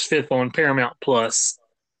August 5th on Paramount Plus,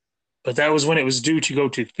 but that was when it was due to go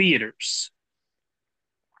to theaters.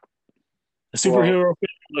 The superhero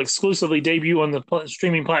film will exclusively debut on the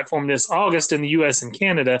streaming platform this August in the U.S. and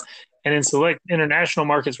Canada, and in select international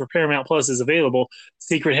markets where Paramount Plus is available.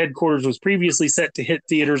 Secret Headquarters was previously set to hit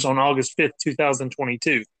theaters on August 5th,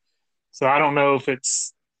 2022. So I don't know if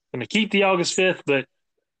it's going to keep the August 5th, but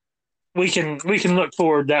we can look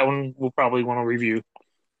forward. That one we'll probably want to review.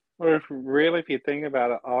 Or if you think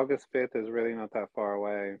about it, August 5th is really not that far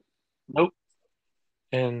away. Nope.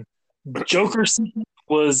 And Joker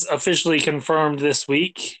was officially confirmed this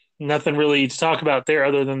week. Nothing really to talk about there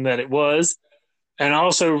other than that it was. And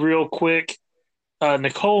also, real quick,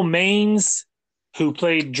 Nicole Maines, who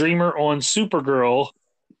played Dreamer on Supergirl,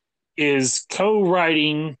 is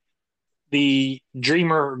co-writing the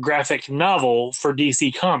Dreamer graphic novel for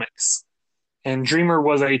DC Comics. And Dreamer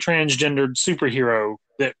was a transgendered superhero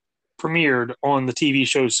that premiered on the TV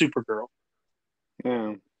show Supergirl.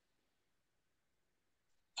 Yeah.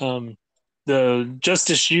 The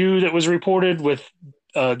Justice U that was reported with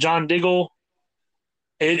John Diggle,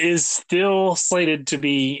 it is still slated to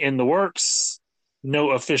be in the works.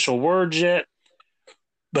 No official word yet.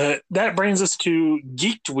 But that brings us to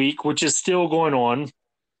Geeked Week, which is still going on.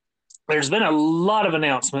 There's been a lot of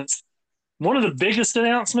announcements. One of the biggest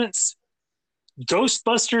announcements,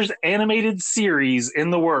 Ghostbusters animated series in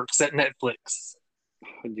the works at Netflix.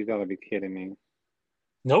 You gotta be kidding me.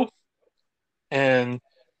 Nope. And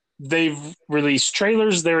they've released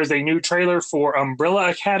trailers. There is a new trailer for Umbrella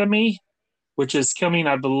Academy, which is coming,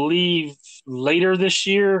 I believe, later this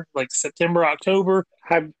year, like September, October.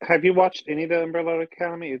 Have you watched any of the Umbrella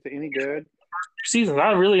Academy? Is it any good? Seasons.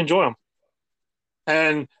 I really enjoy them.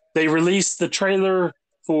 And they released the trailer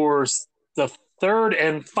for the third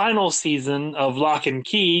and final season of Lock and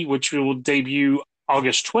Key, which will debut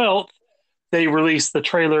August 12th. They released the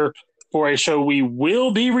trailer for a show we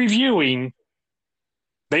will be reviewing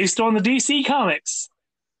based on the DC Comics,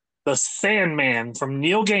 The Sandman from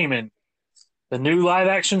Neil Gaiman, the new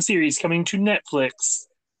live-action series coming to Netflix.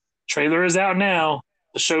 Trailer is out now.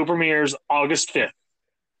 The show premieres August 5th.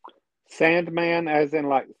 Sandman as in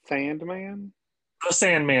like Sandman? The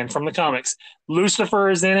Sandman from the comics. Lucifer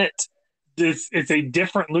is in it. It's a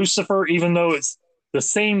different Lucifer, even though it's the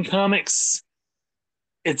same comics.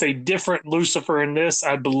 It's a different Lucifer in this.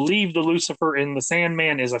 I believe the Lucifer in the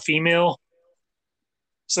Sandman is a female.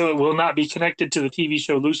 So it will not be connected to the TV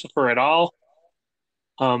show Lucifer at all.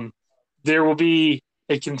 There will be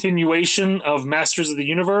a continuation of Masters of the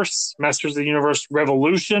Universe. Masters of the Universe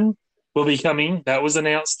Revolution will be coming. That was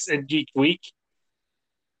announced in Geek Week.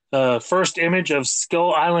 First image of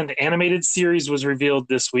Skull Island animated series was revealed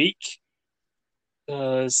this week.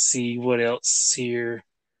 Let's see what else here.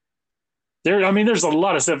 There's a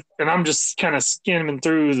lot of stuff, and I'm just kind of skimming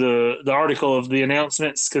through the article of the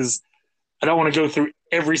announcements because I don't want to go through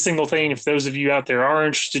every single thing. If those of you out there are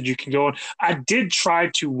interested, you can go on. I did try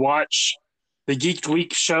to watch the Geek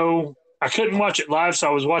Week show. I couldn't watch it live, so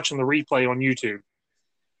I was watching the replay on YouTube.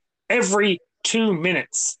 Every 2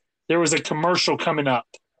 minutes, there was a commercial coming up.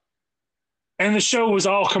 And the show was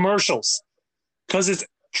all commercials because it's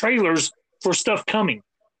trailers for stuff coming.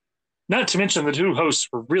 Not to mention the two hosts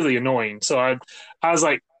were really annoying. So I was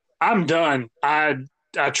like, I'm done. I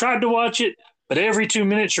tried to watch it, but every 2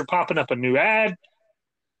 minutes you're popping up a new ad.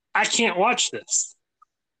 I can't watch this.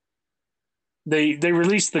 They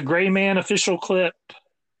released the Gray Man official clip.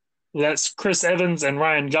 That's Chris Evans and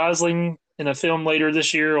Ryan Gosling in a film later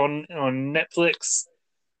this year on Netflix.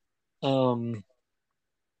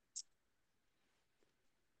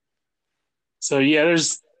 So yeah,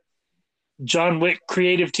 there's John Wick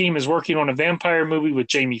creative team is working on a vampire movie with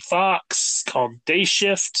Jamie Foxx called Day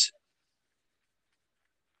Shift.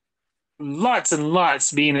 Lots and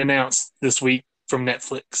lots being announced this week from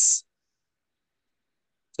Netflix.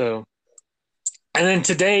 So, and then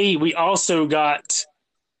today we also got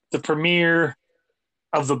the premiere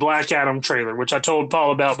of the Black Adam trailer, which I told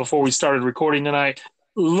Paul about before we started recording tonight.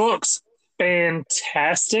 Looks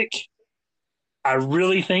fantastic. I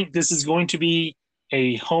really think this is going to be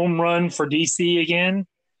a home run for DC again,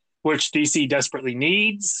 which DC desperately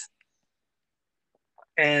needs.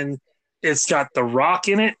 And it's got The Rock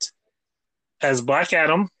in it as Black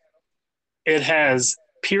Adam. It has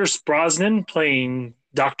Pierce Brosnan playing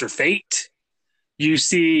Dr. Fate. You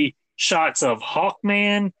see shots of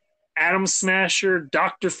Hawkman, Atom Smasher,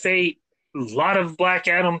 Dr. Fate, a lot of Black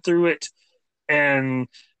Adam through it. And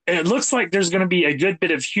it looks like there's going to be a good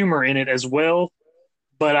bit of humor in it as well.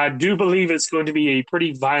 But I do believe it's going to be a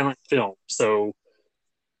pretty violent film. So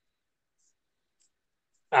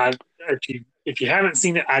If you haven't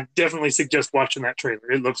seen it, I definitely suggest watching that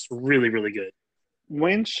trailer. It looks really, really good.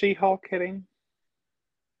 When's She-Hulk hitting?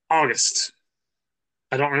 August.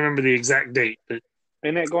 I don't remember the exact date, but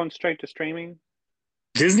Isn't it going straight to streaming?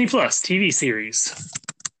 Disney Plus TV series.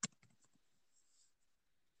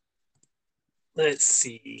 Let's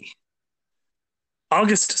see.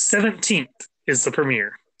 August 17th is the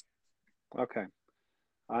premiere. Okay.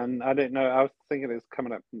 I didn't know. I was thinking it was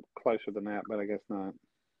coming up closer than that, but I guess not.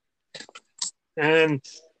 And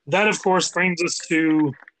that, of course, brings us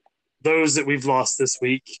to those that we've lost this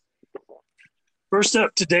week. First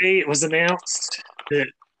up today, it was announced that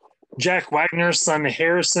Jack Wagner's son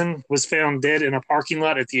Harrison was found dead in a parking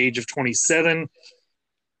lot at the age of 27.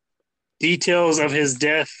 Details of his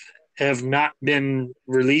death have not been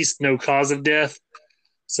released, no cause of death.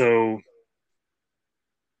 So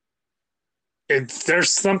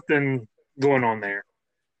there's something going on there.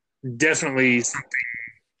 Definitely something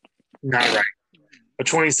not right. A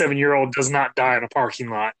 27-year-old does not die in a parking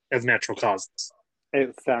lot of natural causes.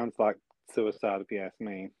 It sounds like suicide, if you ask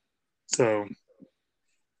me. So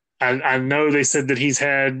I know they said that he's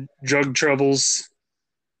had drug troubles,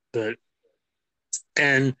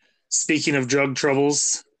 and speaking of drug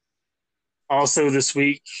troubles, also this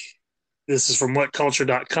week, this is from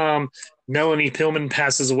whatculture.com, Melanie Pillman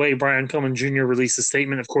passes away. Brian Pillman Jr. released a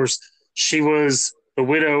statement. Of course, she was the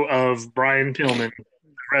widow of Brian Pillman,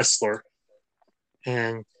 the wrestler.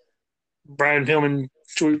 And Brian Pillman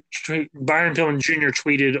Jr.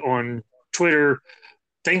 tweeted on Twitter,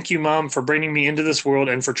 "Thank you, Mom, for bringing me into this world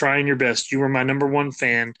and for trying your best. You were my number one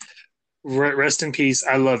fan. Rest in peace.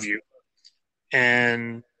 I love you."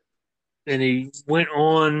 And then he went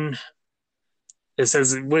on. It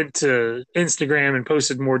says it went to Instagram and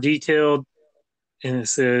posted more detailed. And it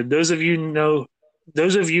said, those of you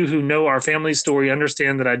who know our family story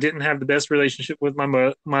understand that I didn't have the best relationship with my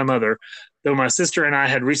mother, though my sister and I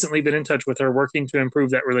had recently been in touch with her, working to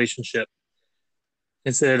improve that relationship.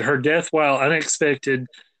 It said her death, while unexpected,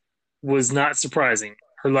 was not surprising.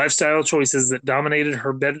 Her lifestyle choices that dominated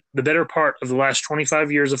the better part of the last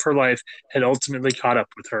 25 years of her life had ultimately caught up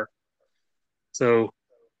with her. So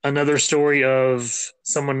another story of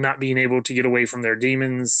someone not being able to get away from their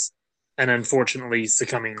demons and unfortunately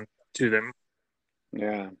succumbing to them.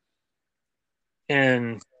 Yeah.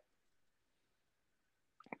 And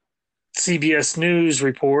CBS News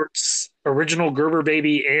reports original Gerber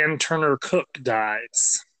baby Ann Turner Cook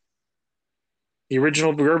dies. The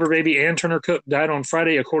original Gerber baby Ann Turner Cook died on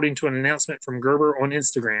Friday, according to an announcement from Gerber on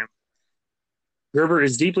Instagram. Gerber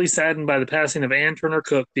is deeply saddened by the passing of Ann Turner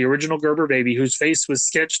Cook, the original Gerber baby, whose face was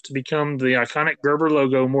sketched to become the iconic Gerber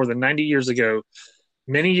logo more than 90 years ago.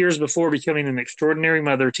 Many years before becoming an extraordinary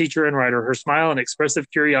mother, teacher, and writer, her smile and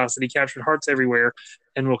expressive curiosity captured hearts everywhere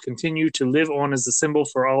and will continue to live on as a symbol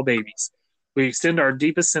for all babies. We extend our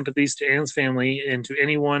deepest sympathies to Ann's family and to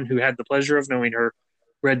anyone who had the pleasure of knowing her,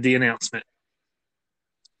 read the announcement.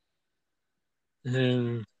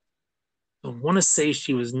 And I want to say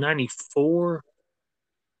she was 94.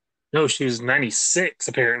 No, she was 96,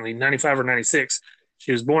 apparently, 95 or 96.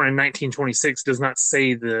 She was born in 1926, does not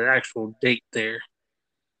say the actual date there.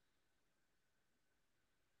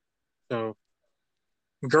 So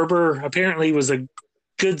Gerber apparently was a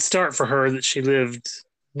good start for her that she lived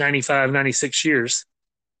 95, 96 years.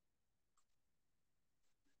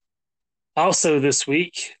 Also this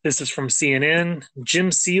week, this is from CNN, Jim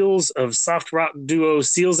Seals of soft rock duo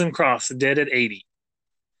Seals and Crofts dead at 80.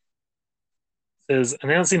 It says,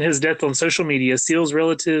 announcing his death on social media, Seals'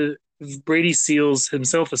 relative Brady Seals,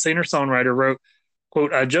 himself a singer-songwriter, wrote,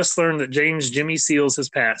 quote, I just learned that James Jimmy Seals has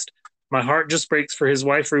passed. My heart just breaks for his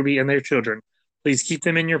wife, Ruby, and their children. Please keep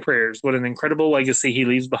them in your prayers. What an incredible legacy he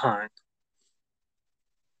leaves behind.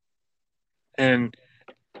 And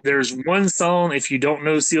there's one song, if you don't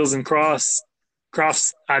know Seals and Crofts,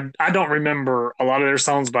 I don't remember a lot of their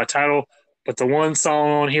songs by title, but the one song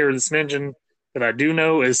on here that's mentioned that I do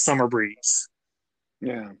know is Summer Breeze.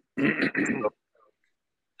 Yeah.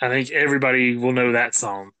 I think everybody will know that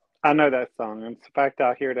song. I know that song. In fact,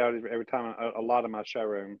 I hear it out every time, a lot of my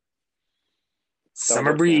showroom.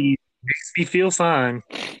 Summer Breeze makes me feel fine.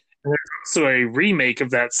 And there's also a remake of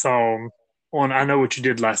that song on I Know What You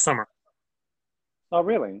Did Last Summer. Oh,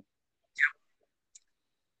 really?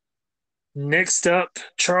 Next up,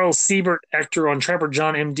 Charles Siebert, actor on Trapper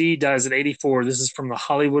John M.D., dies at 84. This is from The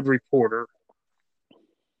Hollywood Reporter.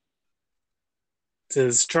 It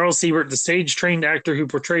says, Charles Siebert, the stage-trained actor who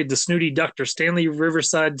portrayed the snooty Dr. Stanley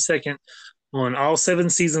Riverside II on all 7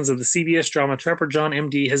 seasons of the CBS drama Trapper John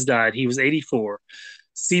M.D., has died. He was 84.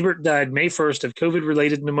 Siebert died May 1st of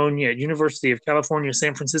COVID-related pneumonia at University of California,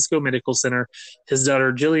 San Francisco Medical Center, his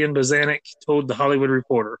daughter Jillian Bozanik told The Hollywood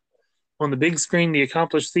Reporter. On the big screen, the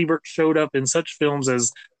accomplished Siebert showed up in such films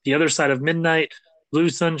as The Other Side of Midnight, Blue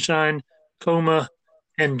Sunshine, Coma,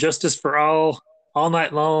 and Justice for All, All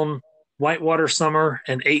Night Long, Whitewater Summer,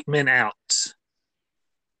 and 8 Men Out.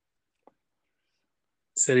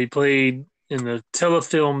 Said he played in the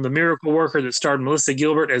telefilm The Miracle Worker that starred Melissa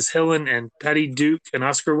Gilbert as Helen and Patty Duke, an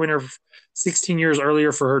Oscar winner 16 years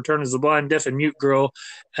earlier for her turn as the blind, deaf, and mute girl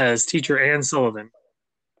as teacher Anne Sullivan.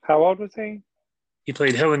 How old was he? He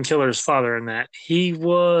played Helen Keller's father in that. He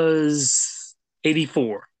was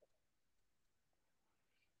 84.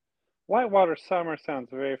 Whitewater Summer sounds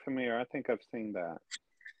very familiar. I think I've seen that.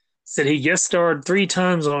 Said he guest starred 3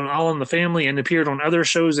 times on All in the Family and appeared on other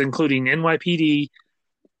shows including NYPD,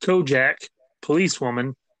 Kojak,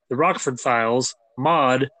 Policewoman, The Rockford Files,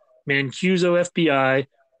 Maude, Mancuso FBI,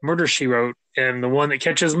 Murder, She Wrote, and the one that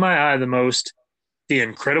catches my eye the most, The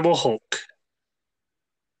Incredible Hulk.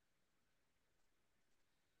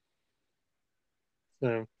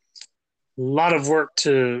 So, a lot of work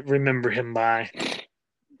to remember him by.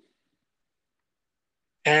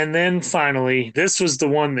 And then finally, this was the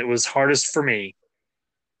one that was hardest for me.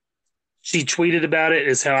 She tweeted about it,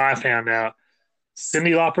 is how I found out.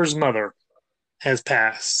 Cyndi Lauper's mother has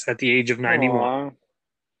passed at the age of 91. Aww.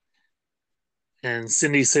 And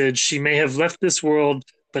Cyndi said she may have left this world,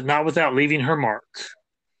 but not without leaving her mark.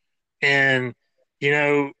 And, you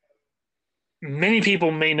know, many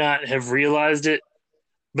people may not have realized it,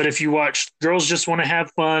 but if you watch Girls Just Want to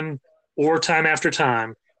Have Fun or Time After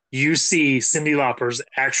Time, you see Cyndi Lauper's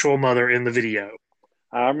actual mother in the video.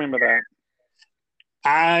 I remember that.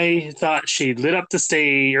 I thought she lit up the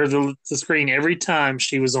stage or the screen every time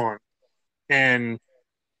she was on. And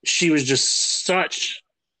she was just such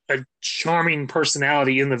a charming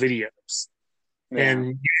personality in the videos. Yeah. And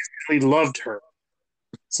you really loved her.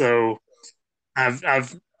 So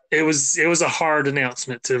it was a hard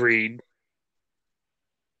announcement to read.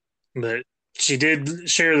 But she did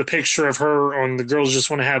share the picture of her on the Girls Just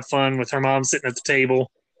Want to Have Fun with her mom sitting at the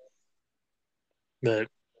table. But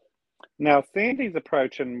now Cindy's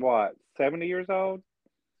approaching what, 70 years old?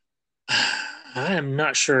 I am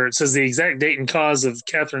not sure. It says the exact date and cause of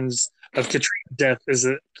Katrina's death is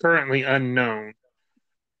currently unknown.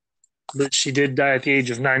 But she did die at the age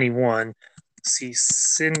of 91. Let's see,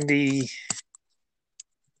 Cyndi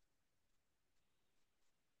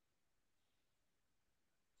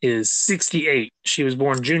is 68. She was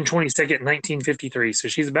born June 22nd, 1953. So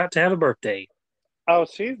she's about to have a birthday. Oh,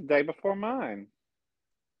 she's the day before mine.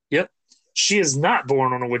 Yep. She is not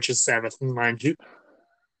born on a witch's Sabbath, mind you.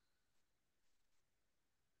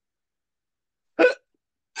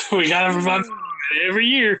 We got to remind every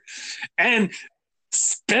year. And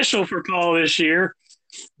special for Paul this year,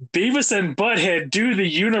 Beavis and Butthead Do the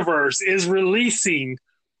Universe is releasing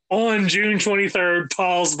on June 23rd,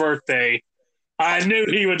 Paul's birthday. I knew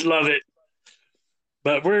he would love it.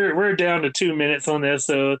 But we're down to 2 minutes on this.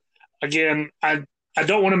 So, again, I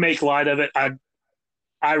don't want to make light of it. I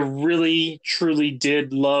really, truly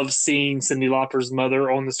did love seeing Cyndi Lauper's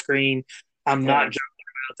mother on the screen. I'm not joking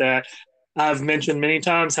about that. I've mentioned many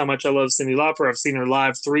times how much I love Cyndi Lauper. I've seen her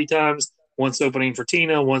live 3 times, once opening for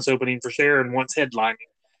Tina, once opening for Cher, and once headlining.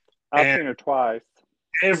 I've seen her twice.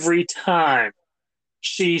 Every time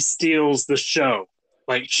she steals the show.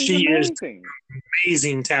 Like, she is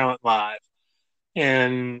amazing talent live.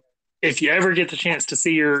 And if you ever get the chance to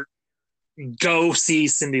see her, go see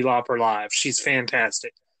Cyndi Lauper live. She's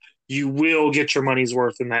fantastic. You will get your money's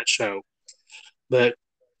worth in that show. But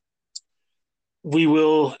we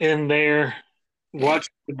will end there. Watch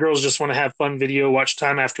the Girls Just Want to Have Fun video. Watch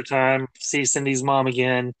Time After Time. See Cindy's mom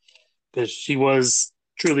again, because she was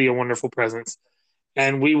truly a wonderful presence.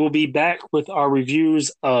 And we will be back with our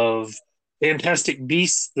reviews of Fantastic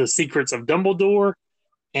Beasts, The Secrets of Dumbledore,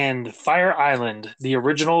 and Fire Island, the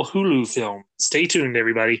original Hulu film. Stay tuned,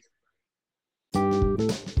 everybody.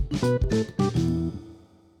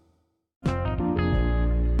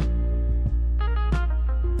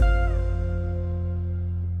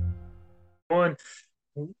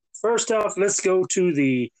 First off, let's go to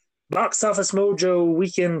the Box Office Mojo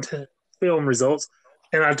weekend film results.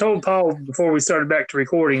 And I told Paul before we started back to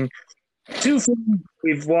recording, 2 films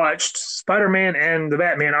we've watched, Spider-Man and The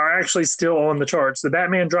Batman, are actually still on the charts. The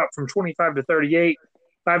Batman dropped from 25 to 38,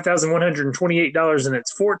 $5,128 in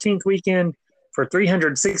its 14th weekend for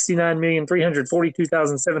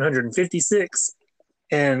 $369,342,756.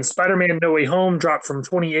 And Spider-Man No Way Home dropped from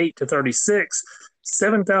 28 to 36,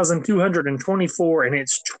 $7,224 in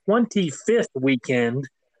its 25th weekend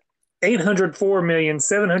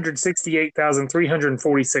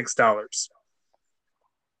 $804,768,346.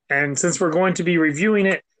 And since we're going to be reviewing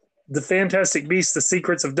it, The Fantastic Beasts: The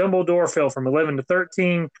Secrets of Dumbledore fell from 11 to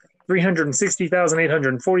 13,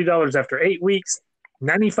 $360,840 after 8 weeks,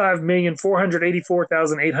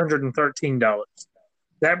 $95,484,813.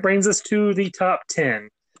 That brings us to the top 10.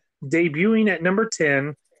 Debuting at number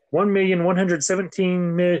 10,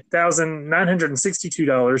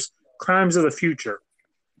 $1,117,962, Crimes of the Future.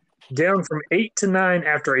 Down from 8 to 9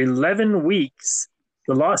 after 11 weeks,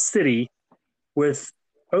 The Lost City, with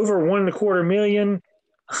over $1.25 million,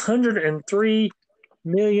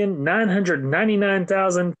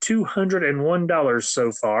 $103,999,201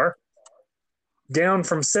 so far. Down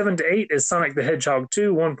from 7 to 8 is Sonic the Hedgehog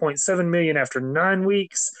 2, $1.7 million after 9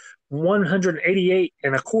 weeks,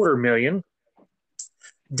 $188.25 million.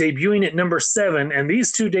 Debuting at number 7, and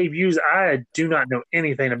these two debuts I do not know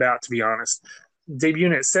anything about, to be honest.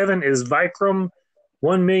 Debuting at 7 is Vikram,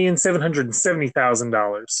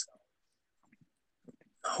 $1,770,000.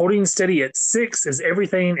 Holding steady at 6 is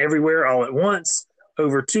Everything Everywhere All at Once,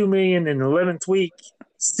 over $2 million in the 11th week,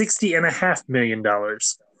 $60.5 million.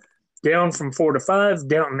 Down from 4 to 5,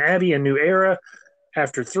 Downton Abbey: A New Era,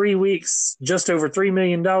 after 3 weeks, just over $3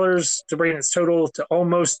 million to bring its total to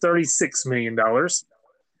almost $36 million.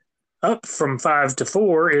 Up from 5 to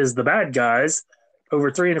 4 is The Bad Guys, over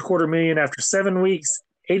 $3.25 million after 7 weeks,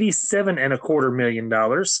 $87.25 million.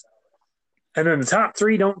 And then the top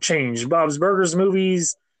 3 don't change. Bob's Burgers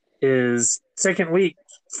Movies is second week,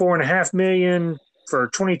 $4.5 million for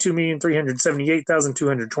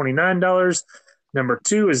 $22,378,229. Number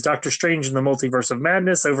 2 is Doctor Strange in the Multiverse of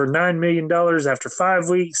Madness, over $9 million after 5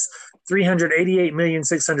 weeks,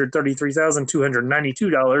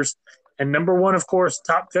 $388,633,292. And number 1, of course,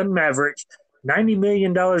 Top Gun Maverick, $90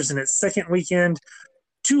 million in its second weekend,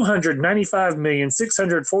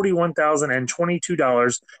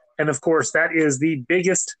 $295,641,022. And of course, that is the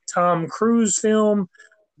biggest Tom Cruise film,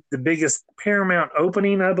 the biggest Paramount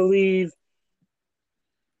opening, I believe,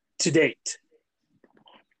 to date.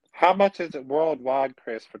 How much is it worldwide,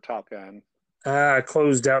 Chris, for Top Gun? I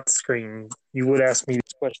closed out the screen. You would ask me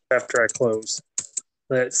this question after I close.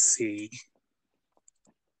 Let's see.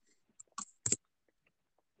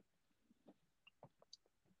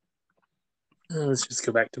 Let's just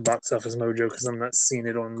go back to Box Office Mojo because I'm not seeing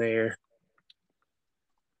it on there.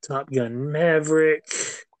 Top Gun Maverick.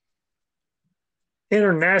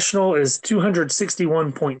 International is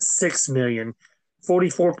 $261.6 million,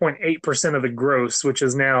 44.8% of the gross, which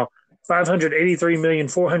is now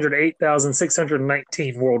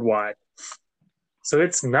 $583,408,619 worldwide. So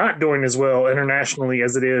it's not doing as well internationally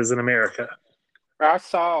as it is in America. I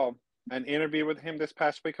saw an interview with him this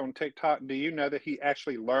past week on TikTok. Do you know that he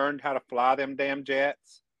actually learned how to fly them damn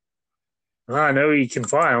jets? I know he can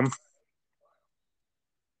fly them.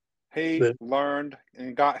 He learned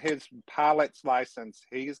and got his pilot's license.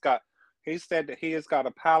 He said that he has got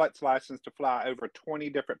a pilot's license to fly over 20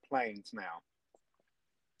 different planes now.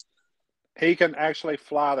 He can actually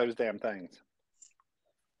fly those damn things.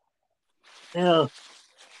 Yeah.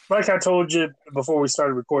 Like I told you before we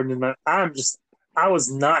started recording tonight, I was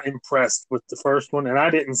not impressed with the first one, and I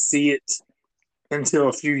didn't see it until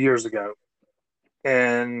a few years ago.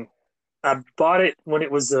 And I bought it when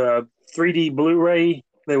it was a 3D Blu-ray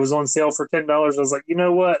that was on sale for $10. I was like, you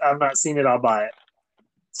know what? I've not seen it. I'll buy it.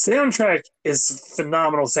 Soundtrack is a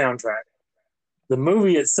phenomenal soundtrack. The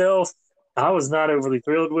movie itself, I was not overly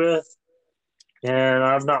thrilled with, and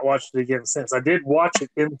I've not watched it again since. I did watch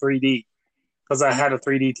it in 3D because I had a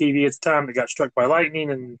 3D TV at the time that got struck by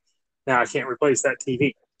lightning, and now I can't replace that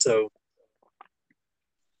TV. So,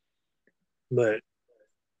 but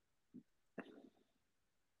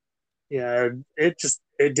yeah, it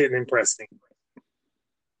didn't impress me.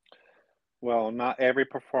 Well, not every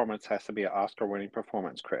performance has to be an Oscar-winning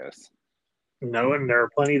performance, Chris. No, and there are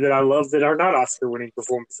plenty that I love that are not Oscar-winning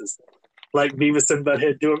performances, like Beavis and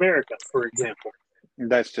Butthead Do America, for example.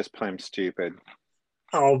 That's just plain stupid.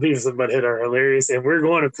 Oh, Beavis and Butthead are hilarious, and we're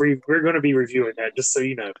going to be reviewing that, just so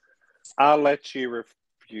you know. I'll let you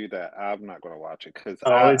review that. I'm not going to watch it because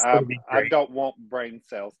I don't want brain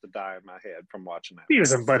cells to die in my head from watching that.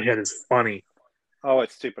 Beavis and Butthead is funny. Oh,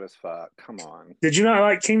 it's stupid as fuck. Come on. Did you not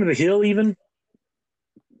like King of the Hill even?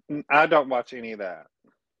 I don't watch any of that.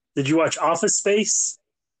 Did you watch Office Space?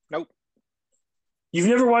 Nope. You've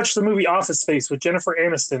never watched the movie Office Space with Jennifer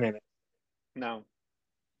Aniston in it? No.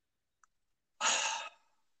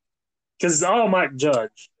 Because it's all Mike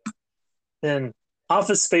Judge. And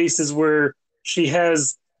Office Space is where she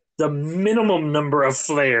has the minimum number of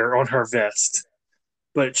flair on her vest.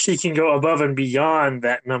 But she can go above and beyond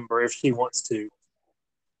that number if she wants to.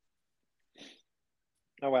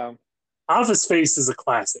 Oh well. Office Space is a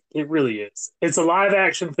classic. It really is. It's a live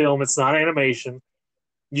action film. It's not animation.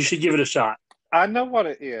 You should give it a shot. I know what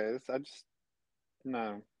it is. I just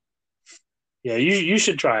no. Yeah, you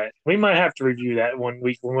should try it. We might have to review that one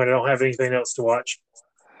week when I don't have anything else to watch.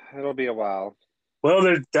 It'll be a while.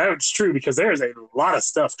 Well, that's true because there's a lot of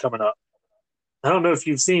stuff coming up. I don't know if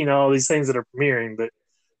you've seen all these things that are premiering, but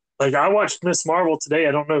like I watched Miss Marvel today.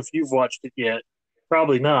 I don't know if you've watched it yet.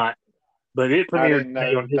 Probably not, but it I premiered didn't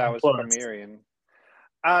today know on that Disney was Plus. premiering.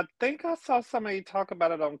 I think I saw somebody talk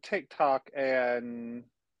about it on TikTok, and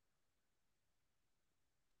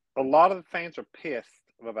a lot of the fans are pissed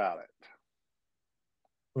about it.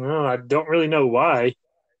 No, I don't really know why,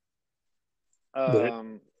 but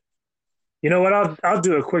Um, you know what? I'll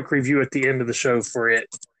do a quick review at the end of the show for it.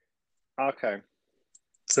 okay.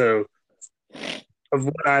 So of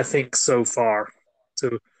what I think so far.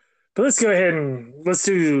 So, but let's go ahead and let's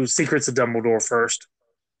do Secrets of Dumbledore first.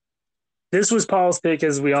 This was Paul's pick,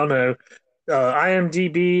 as we all know.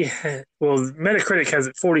 IMDb, well, Metacritic has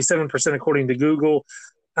it 47% according to Google.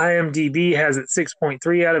 IMDb has it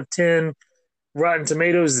 6.3 out of 10. Rotten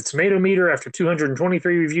Tomatoes, the tomato meter, after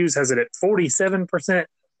 223 reviews, has it at 47%.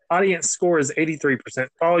 Audience score is 83%.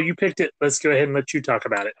 Paul, you picked it. Let's go ahead and let you talk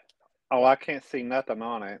about it. Oh, I can't see nothing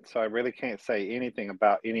on it, so I really can't say anything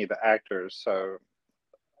about any of the actors. So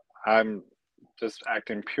I'm just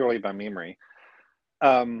acting purely by memory.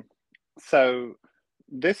 So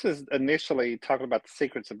this is initially talking about the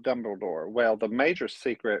secrets of Dumbledore. Well, the major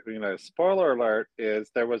secret, spoiler alert,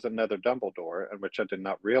 is there was another Dumbledore, in which I did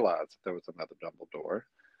not realize that there was another Dumbledore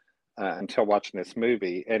until watching this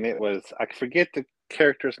movie. And it was, I forget the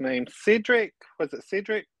character's name, Cedric. Was it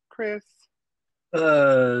Cedric, Chris?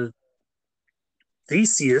 Uh,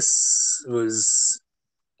 Theseus was.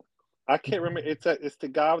 I can't remember. It's the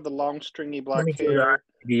guy with the long, stringy Let black me go to hair.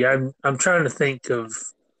 IMDb. I'm trying to think of.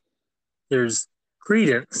 There's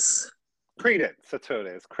Credence. Credence, that's who it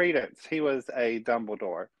is. Credence. He was a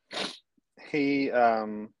Dumbledore. He,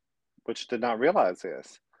 which did not realize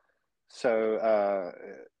this. So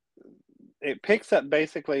it picks up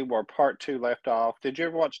basically where part two left off. Did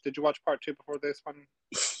you watch part two before this one?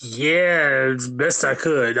 Yeah, as best I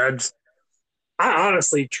could. I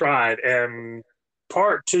honestly tried, and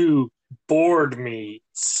part two bored me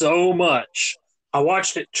so much. I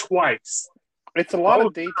watched it twice. It's a lot Both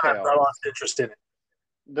of times I details. lost interest in it.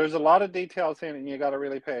 There's a lot of details in it, and you got to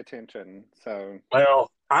really pay attention. So, Well,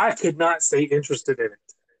 I could not stay interested in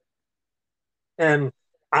it. And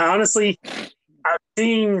I honestly, I've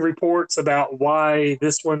seen reports about why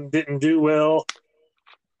this one didn't do well.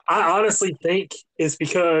 I honestly think it's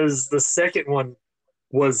because the second one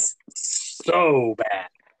was so bad.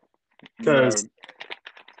 Because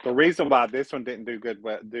the reason why this one didn't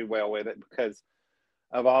do well with it because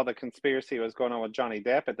of all the conspiracy that was going on with Johnny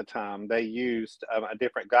Depp at the time, they used a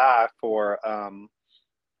different guy for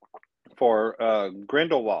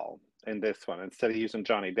Grindelwald in this one instead of using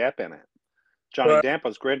Johnny Depp in it. Johnny Depp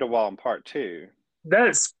was Grindelwald in part two.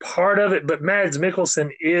 That's part of it, but Mads Mikkelsen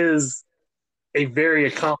is a very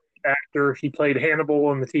accomplished actor. He played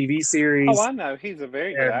Hannibal in the TV series. Oh, I know. He's a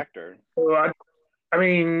very good actor. So I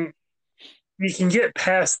mean, you can get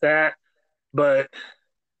past that, but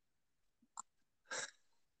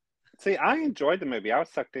see, I enjoyed the movie. I was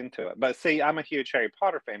sucked into it. But see, I'm a huge Harry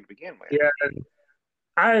Potter fan to begin with. Yeah,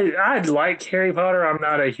 I like Harry Potter. I'm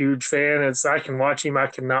not a huge fan. I can watch him, I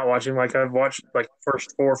cannot watch him. Like I've watched like the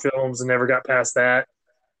first 4 films and never got past that.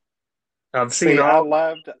 I've seen all. I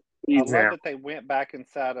loved now. that they went back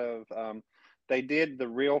inside of. They did the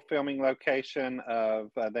real filming location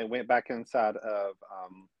of. They went back inside of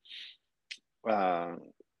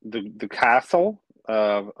the castle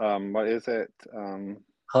of what is it?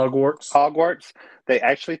 Hogwarts. Hogwarts. They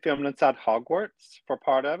actually filmed inside Hogwarts for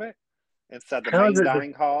part of it, inside the main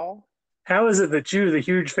dining hall. How is it that you, the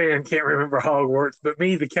huge fan, can't remember Hogwarts, but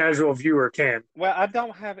me, the casual viewer, can? Well, I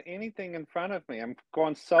don't have anything in front of me. I'm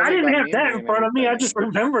going solely. I didn't have that in in front of me. I just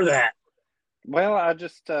remember that. Well, I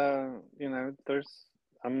just, there's.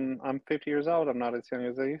 I'm 50 years old. I'm not as young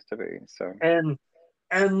as I used to be. So.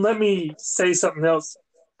 And let me say something else.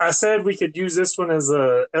 I said we could use this one as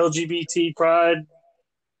a LGBT pride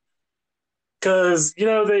because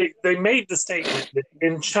they made the statement that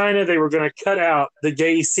in China they were going to cut out the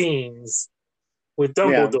gay scenes with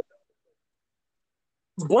Dumbledore.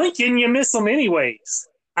 Yeah. Blink and you miss them anyways.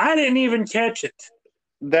 I didn't even catch it.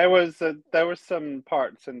 There was some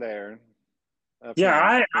parts in there.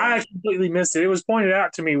 Yeah, I completely missed it. It was pointed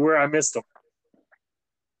out to me where I missed them.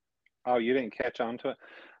 Oh, you didn't catch on to it?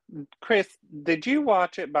 Chris, did you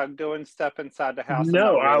watch it by doing stuff inside the house?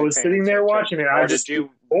 No, really I was sitting there watching it. I just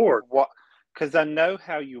bored. because I know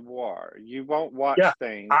how you are. You won't watch Yeah,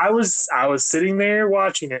 things. I was sitting there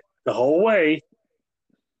watching it the whole way,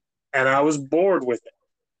 and I was bored with it.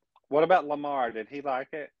 What about Lamar? Did he like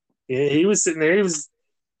it? Yeah, he was sitting there. He was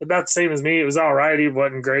about the same as me. It was all right. He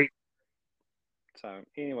wasn't great. So,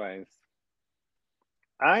 anyways,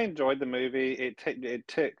 I enjoyed the movie. It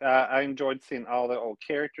took. I enjoyed seeing all the old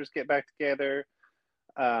characters get back together.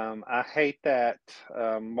 I hate that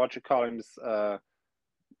what you call him's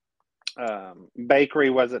bakery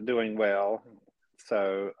wasn't doing well.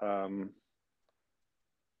 So,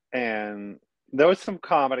 and there was some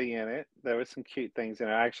comedy in it. There was some cute things in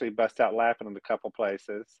it. I actually bust out laughing in a couple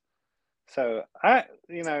places. So I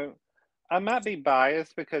might be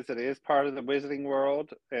biased because it is part of the Wizarding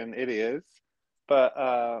World, and it is. But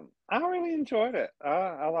I really enjoyed it.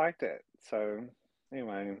 I liked it. So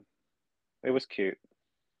anyway, it was cute.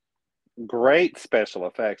 Great special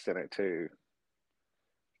effects in it too.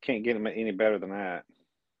 Can't get them any better than that.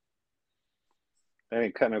 They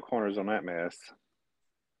didn't cut no corners on that mess.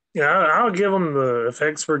 Yeah, I'll give them the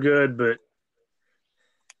effects were good, but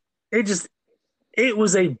it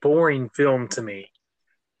was a boring film to me.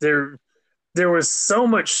 There was so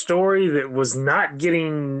much story that was not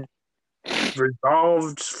getting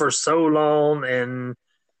resolved for so long, and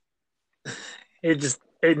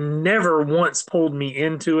it never once pulled me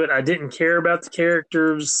into it. I didn't care about the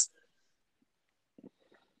characters.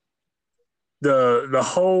 The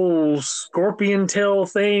whole scorpion tail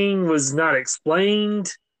thing was not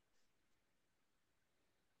explained.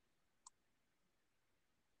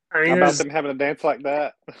 I mean, About them having a dance like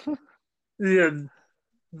that. the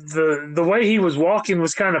way he was walking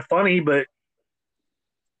was kind of funny, but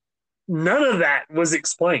none of that was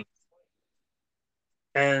explained.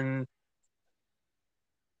 And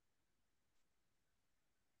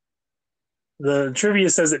the trivia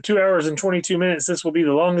says at 2 hours and 22 minutes, this will be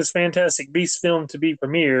the longest Fantastic Beasts film to be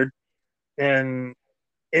premiered. And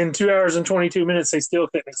in 2 hours and 22 minutes, they still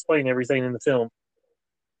couldn't explain everything in the film.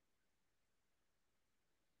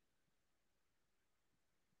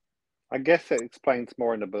 I guess it explains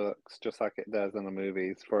more in the books, just like it does in the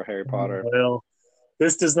movies for Harry Potter. Well,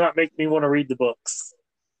 this does not make me want to read the books.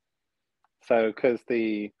 So, because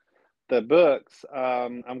the books,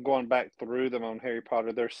 I'm going back through them on Harry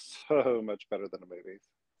Potter. They're so much better than the movies.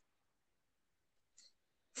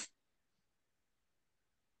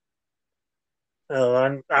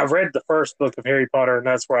 I read the first book of Harry Potter, and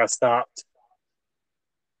that's where I stopped.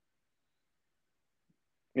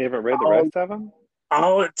 You haven't read the rest of them?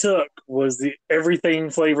 All it took was the everything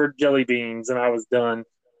flavored jelly beans, and I was done.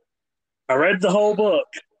 I read the whole book,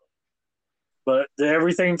 but the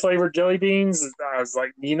everything flavored jelly beans, I was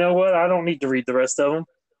like, you know what? I don't need to read the rest of them.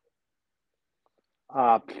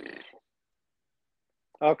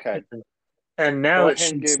 Okay. And now that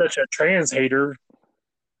she's such a trans hater.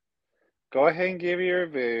 Go ahead and give your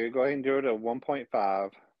review. Go ahead and do it at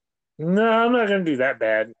 1.5. No, I'm not going to do that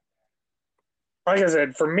bad. Like I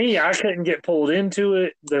said, for me, I couldn't get pulled into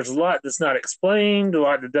it. There's a lot that's not explained, a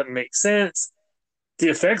lot that doesn't make sense. The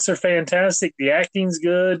effects are fantastic. The acting's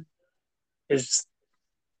good. It's just,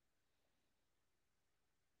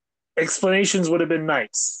 explanations would have been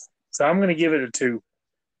nice. So I'm going to give it a 2.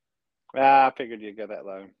 I figured you'd go that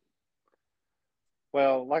low.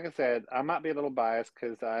 Well, like I said, I might be a little biased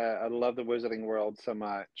because I love the Wizarding World so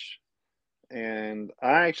much. And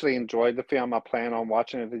I actually enjoyed the film. I plan on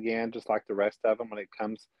watching it again, just like the rest of them. When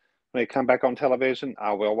it come back on television,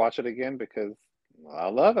 I will watch it again because I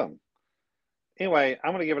love them. Anyway,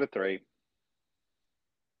 I'm going to give it a 3.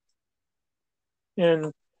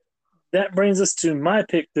 And that brings us to my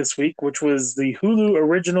pick this week, which was the Hulu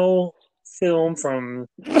original film from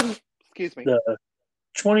excuse me, the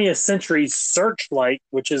 20th Century Searchlight,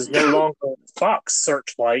 which is no longer Fox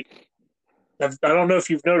Searchlight. I don't know if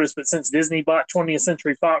you've noticed, but since Disney bought 20th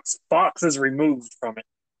Century Fox, Fox is removed from it.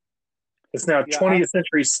 It's now 20th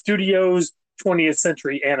Century Studios, 20th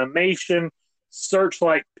Century Animation,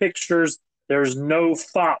 Searchlight Pictures. There's no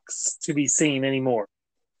Fox to be seen anymore.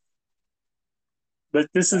 But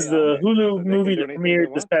this is the Hulu movie that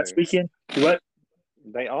premiered this past weekend. What?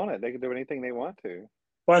 They own it. They can do anything they want to.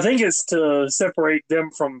 Well, I think it's to separate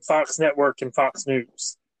them from Fox Network and Fox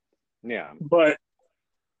News. Yeah. But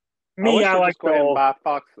me, I like to go ahead and buy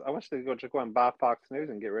Fox. I wish they'd just go and buy Fox News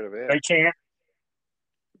and get rid of it. They can't.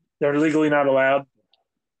 They're legally not allowed.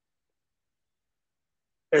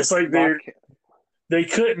 It's like they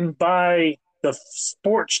couldn't buy the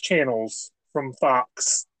sports channels from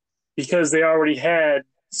Fox because they already had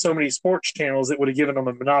so many sports channels that would have given them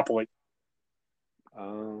a monopoly.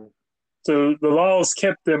 So the laws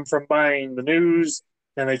kept them from buying the news,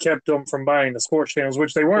 and they kept them from buying the sports channels,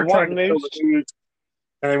 which they weren't What trying to sell the news? news,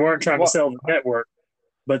 and they weren't trying to What sell the network,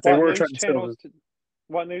 but they what were news trying to sell the channels?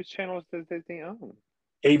 What news channels does Disney own?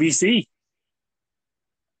 ABC.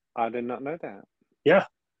 I did not know that. Yeah,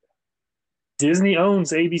 Disney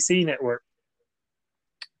owns ABC network,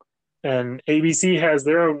 and ABC has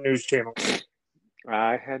their own news channels.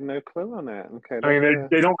 I had no clue on that. Okay, I mean,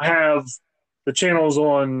 they don't have the channels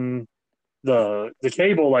on the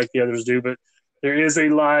cable like the others do, but there is a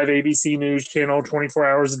live ABC News channel 24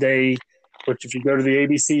 hours a day, which if you go to the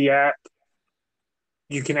ABC app,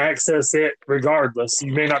 you can access it regardless.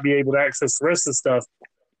 You may not be able to access the rest of the stuff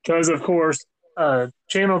because, of course, a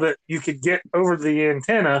channel that you could get over the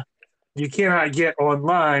antenna, you cannot get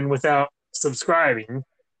online without subscribing,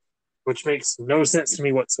 which makes no sense to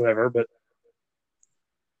me whatsoever. But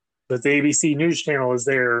the ABC News channel is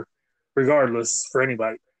there regardless for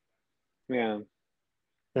anybody. Yeah.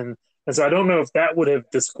 And so I don't know if that would have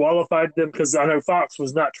disqualified them because I know Fox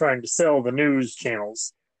was not trying to sell the news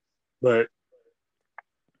channels, but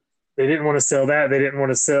they didn't want to sell that. They didn't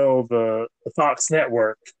want to sell the Fox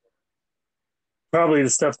network. Probably the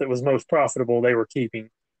stuff that was most profitable they were keeping.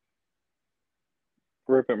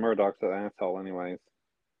 Rupert Murdoch's an asshole, anyways.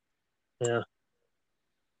 Yeah.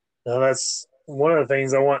 Now that's one of the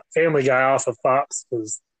things I want Family Guy off of Fox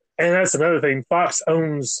because, and that's another thing. Fox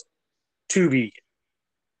owns Tubi,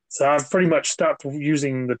 so I've pretty much stopped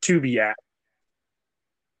using the Tubi app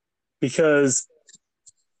because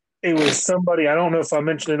it was somebody, I don't know if I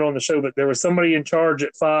mentioned it on the show, but there was somebody in charge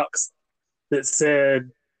at Fox that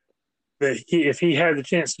said that if he had the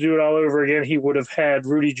chance to do it all over again, he would have had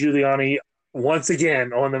Rudy Giuliani once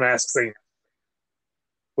again on The Masked Singer,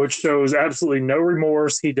 which shows absolutely no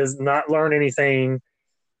remorse. He does not learn anything.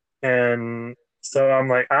 And so I'm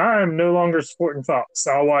like, I'm no longer supporting Fox.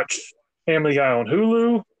 I'll watch Family Guy on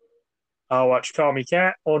Hulu. I'll watch Call Me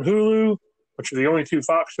Cat on Hulu, which are the only two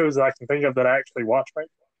Fox shows that I can think of that I actually watch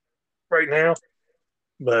right now.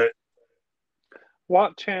 But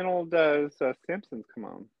what channel does Simpsons come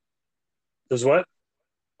on? does what?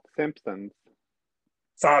 Simpsons.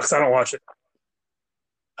 Fox, I don't watch it.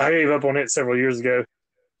 I gave up on it several years ago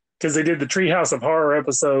because they did the Treehouse of Horror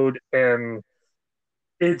episode, and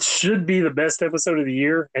it should be the best episode of the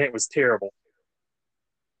year, and it was terrible.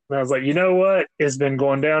 And I was like, you know what? It's been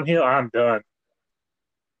going downhill. I'm done.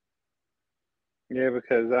 Yeah,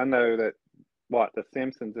 because I know that The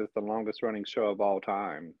Simpsons is the longest running show of all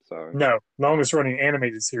time. So No, longest running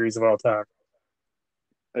animated series of all time.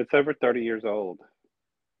 it's over 30 years old.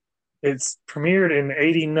 It's premiered in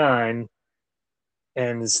 '89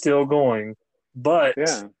 and is still going, but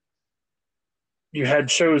Yeah. you had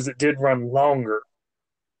shows that did run longer.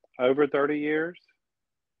 Over 30 years?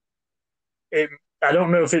 I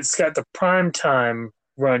don't know if it's got the prime time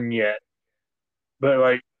run yet, but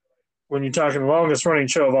like when you're talking the longest running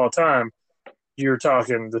show of all time, you're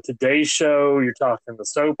talking the Today Show, you're talking the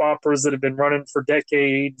soap operas that have been running for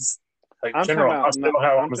decades, like I'm talking General about, no, Hospital.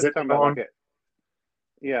 How long I'm has just it talking been about on? like it.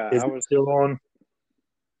 Yeah, Is I it was, still on?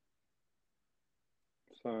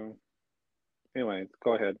 so anyways,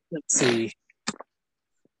 go ahead. Let's see.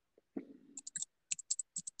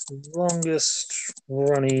 Longest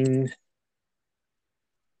running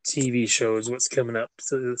TV shows. What's coming up?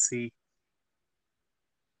 So let's see.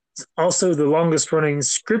 Also, the longest running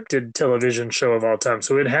scripted television show of all time.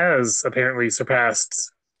 So it has apparently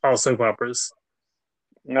surpassed all soap operas.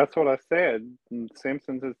 And that's what I said.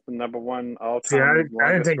 Simpsons is the number one all See, time I didn't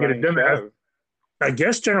longest think it had running done that. show. I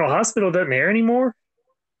guess General Hospital doesn't air anymore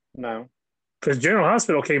No. because General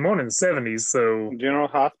Hospital came on in the '70s. So General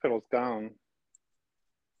Hospital's gone.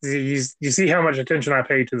 you see how much attention I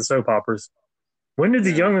pay to the soap operas. When did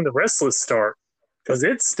The Yeah. Young and the Restless start? Because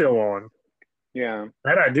it's still on. Yeah.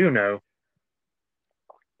 That I do know.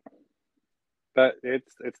 But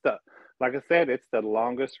it's the, like I said, it's the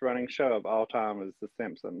longest running show of all time is The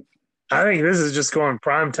Simpsons. I think this is just going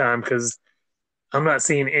prime time because I'm not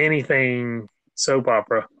seeing anything soap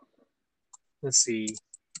opera. Let's see.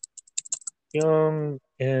 Young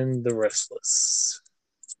and the Restless.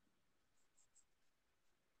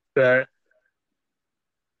 But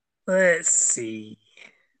let's see.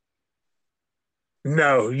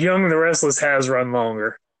 No, Young and the Restless has run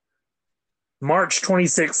longer. March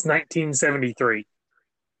 26, 1973.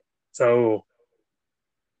 So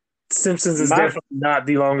Simpsons is definitely not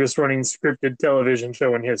the longest running scripted television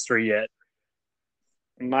show in history yet.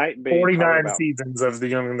 Might be 49 seasons of The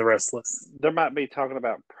Young and the Restless. There might be talking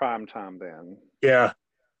about prime time then. Yeah.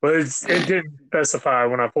 But it didn't specify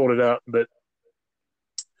when I pulled it up. But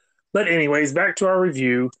anyways, back to our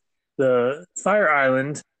review. The Fire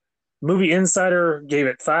Island, Movie Insider gave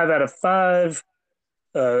it 5 out of 5.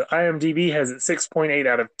 IMDb has it 6.8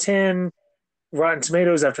 out of 10. Rotten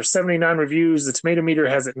Tomatoes, after 79 reviews, the tomato meter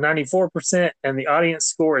has it 94%, and the audience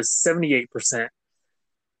score is 78%.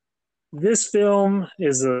 This film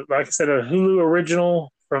is, like I said, a Hulu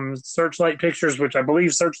original from Searchlight Pictures, which I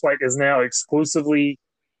believe Searchlight is now exclusively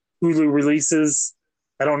Hulu releases.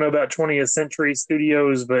 I don't know about 20th Century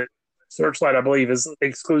Studios, but Searchlight, I believe, is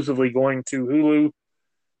exclusively going to Hulu.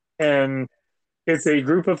 And it's a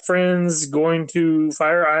group of friends going to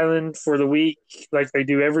Fire Island for the week, like they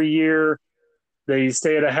do every year. They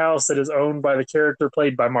stay at a house that is owned by the character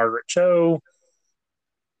played by Margaret Cho.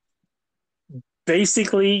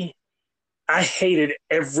 Basically, I hated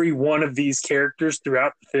every one of these characters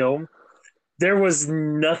throughout the film. There was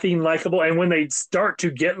nothing likable. And when they'd start to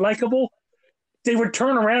get likable, they would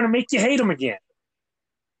turn around and make you hate them again.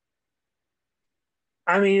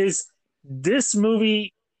 I mean, this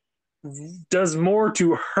movie does more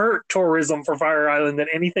to hurt tourism for Fire Island than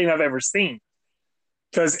anything I've ever seen.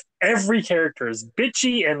 Because every character is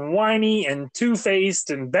bitchy and whiny and two-faced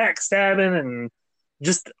and backstabbing and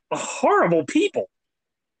just horrible people.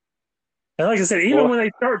 And like I said, even when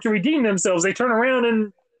they start to redeem themselves, they turn around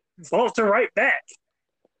and falter right back.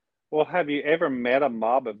 Well, have you ever met a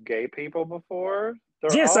mob of gay people before?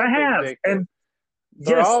 Yes, I have. Vindictive. And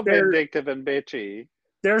they're all vindictive and bitchy.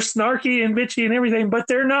 They're snarky and bitchy and everything, but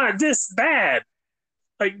they're not this bad.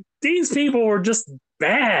 Like, these people were just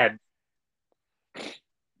bad.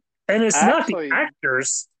 And it's not the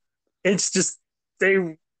actors. It's just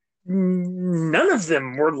none of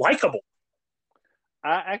them were likable.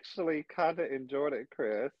 I actually kind of enjoyed it,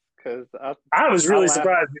 Chris, because I was really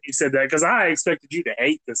surprised when you said that, because I expected you to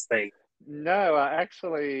hate this thing. No, I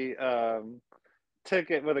actually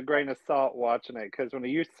took it with a grain of salt watching it, because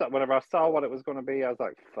whenever I saw what it was going to be, I was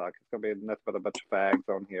like, fuck, it's going to be nothing but a bunch of fags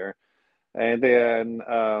on here. And then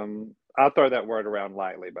I'll throw that word around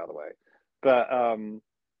lightly, by the way. But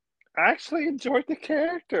I actually enjoyed the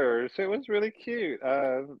characters. It was really cute.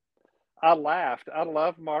 I laughed. I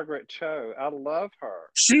love Margaret Cho. I love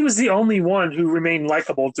her. She was the only one who remained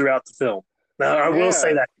likable throughout the film. Now, I will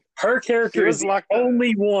say that. Her character is the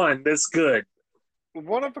only one that's good.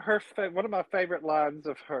 One of my favorite lines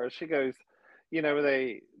of her, she goes, you know,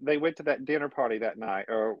 they went to that dinner party that night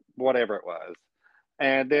or whatever it was.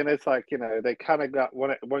 And then it's like, you know, they kind of got,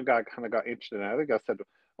 one guy kind of got interested in it. I think I said,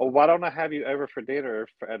 well, why don't I have you over for dinner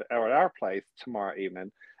at our place tomorrow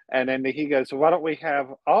evening? And then he goes, well, why don't we have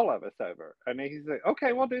all of us over? And then he's like,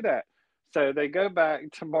 okay, we'll do that. So they go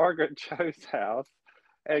back to Margaret Cho's house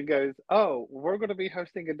and goes, oh, we're going to be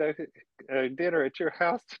hosting a dinner at your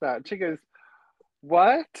house tonight. And she goes,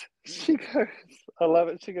 what? She goes, I love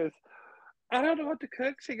it. She goes, I don't know what to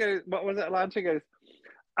cook. She goes, what was that line? She goes,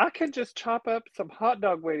 I can just chop up some hot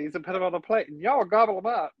dog wings and put them on a plate and y'all gobble them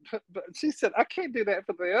up. But she said, I can't do that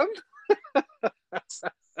for them.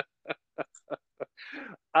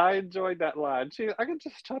 I enjoyed that line. I can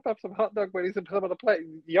just chop up some hot dog wings and put them on a plate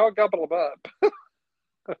and y'all gobble them up.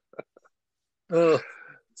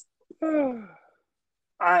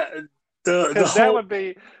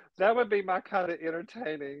 That would be my kind of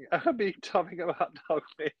entertaining. I'd be talking about dog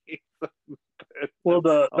wings. Well,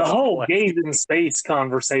 the whole gays in space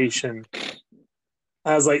conversation,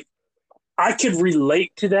 I was like, I could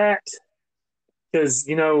relate to that because,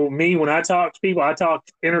 you know, me, when I talk to people, I talk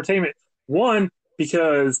entertainment. One,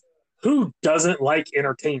 because who doesn't like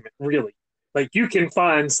entertainment, really? Like, you can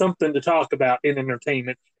find something to talk about in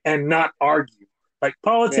entertainment and not argue. Like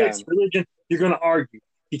politics, religion, you're going to argue.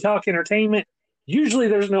 You talk entertainment, usually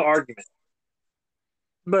there's no argument.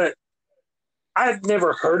 But I've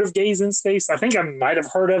never heard of gays in space. I think I might have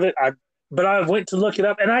heard of it, but I went to look it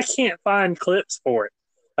up, and I can't find clips for it.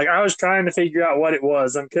 Like, I was trying to figure out what it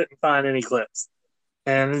was, and couldn't find any clips.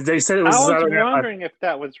 And they said it was... I was wondering if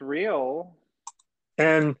that was real.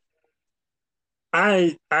 And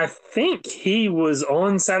I think he was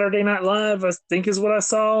on Saturday Night Live, I think is what I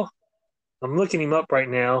saw. I'm looking him up right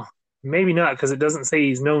now. Maybe not, because it doesn't say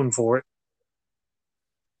he's known for it.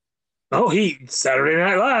 Oh, Saturday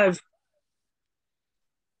Night Live.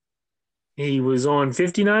 He was on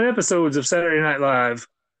 59 episodes of Saturday Night Live.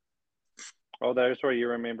 Oh, there's where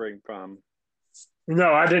you're remembering from.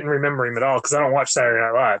 No, I didn't remember him at all because I don't watch Saturday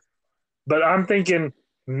Night Live. But I'm thinking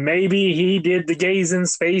maybe he did the Gays in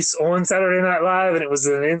Space on Saturday Night Live and it was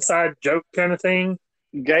an inside joke kind of thing.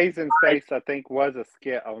 Gays in Space, I think, was a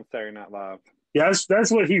skit on Saturday Night Live. Yeah,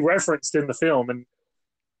 that's what he referenced in the film. And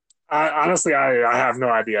honestly, I have no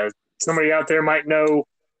idea. Somebody out there might know.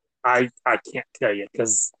 I can't tell you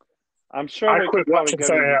because I'm sure I quit watching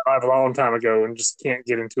Saturday Night Live a long time ago and just can't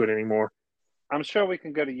get into it anymore. I'm sure we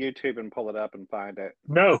can go to YouTube and pull it up and find it.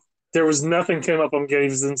 No, There was nothing came up on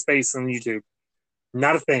Games in Space on YouTube.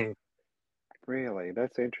 Not a thing. Really?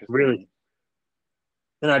 That's Really. interesting.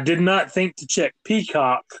 And I did not think to check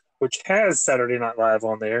Peacock, which has Saturday Night Live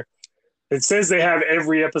on there. It says they have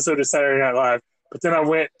every episode of Saturday Night Live, but then I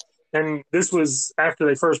went, and this was after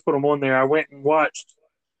they first put them on there. I went and watched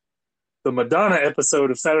the Madonna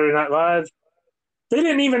episode of Saturday Night Live. They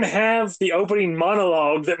didn't even have the opening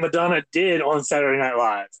monologue that Madonna did on Saturday Night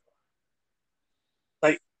Live.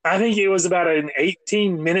 Like, I think it was about an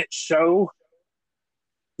 18-minute show.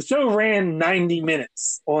 The show ran 90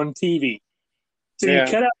 minutes on TV. So you Yeah.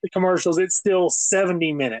 cut out the commercials, it's still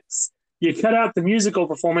 70 minutes. You cut out the musical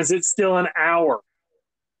performance, it's still an hour.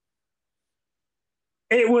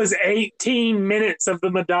 It was 18 minutes of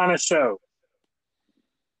the Madonna show.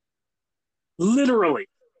 Literally.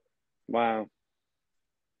 Wow.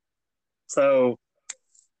 So,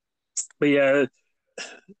 but yeah,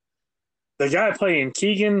 the guy playing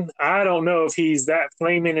Keegan, I don't know if he's that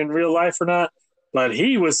flaming in real life or not, but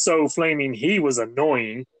he was so flaming, he was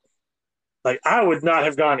annoying. Like, I would not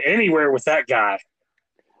have gone anywhere with that guy.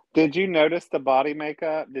 Did you notice the body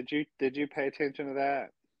makeup? Did you pay attention to that?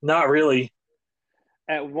 Not really.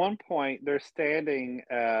 At one point, they're standing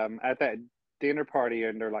at that dinner party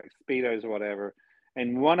and they're like Speedos or whatever,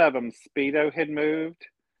 and one of them Speedo had moved,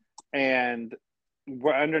 and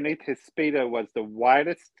underneath his Speedo was the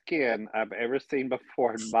whitest skin I've ever seen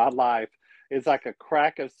before in my life. It's like a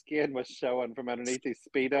crack of skin was showing from underneath his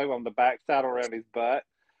Speedo on the backside around his butt.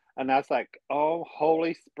 And I was like, oh,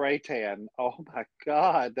 holy spray tan. Oh my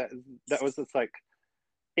God. That was just like,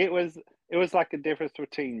 it was like a difference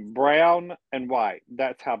between brown and white.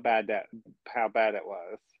 That's how bad it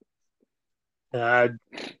was. I,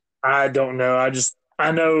 I don't know.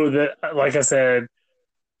 I know that, like I said,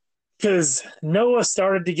 because Noah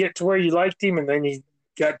started to get to where you liked him and then he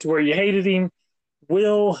got to where you hated him.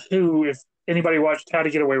 Will, who, if anybody watched How to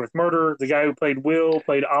Get Away with Murder, the guy who played Will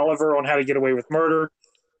played Oliver on How to Get Away with Murder.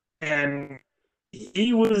 And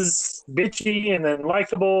he was bitchy and then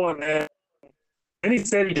likable. And then he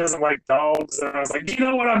said he doesn't like dogs. And I was like, you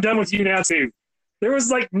know what? I'm done with you now, too. There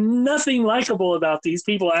was like nothing likable about these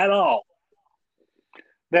people at all.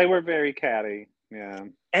 They were very catty. Yeah.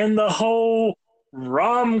 And the whole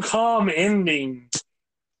rom-com ending,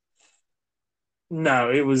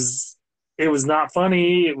 no, it was not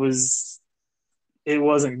funny. It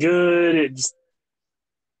wasn't good.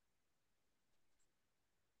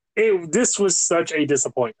 This was such a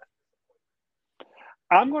disappointment.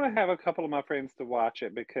 I'm going to have a couple of my friends to watch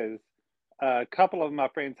it because a couple of my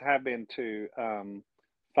friends have been to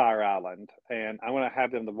Fire Island, and I want to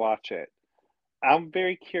have them to watch it. I'm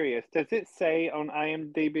very curious. Does it say on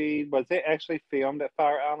IMDb, was it actually filmed at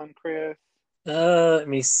Fire Island, Chris? Let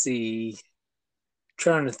me see.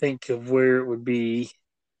 Trying to think of where it would be.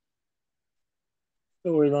 Does it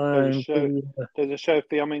Storyline. show does it show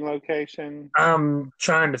filming location? I'm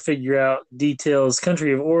trying to figure out details.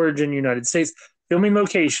 Country of origin, United States. Filming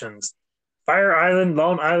locations: Fire Island,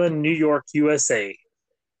 Long Island, New York, USA.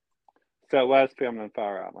 So it was filmed on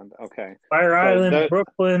Fire Island. Okay. Fire So Island, the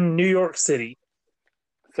Brooklyn, New York City.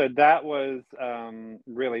 so that was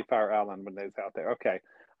really Fire Island when they was out there. Okay.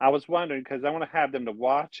 I was wondering because I want to have them to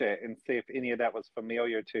watch it and see if any of that was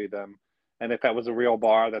familiar to them and if that was a real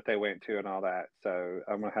bar that they went to and all that. So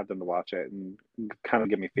I'm gonna have them to watch it and kind of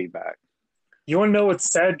give me feedback. You want to know what the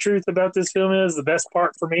sad truth about this film is? The best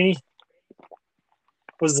part for me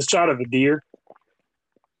was the shot of a deer.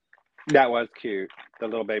 That was cute. The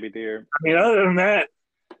little baby deer. I mean, other than that,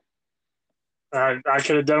 I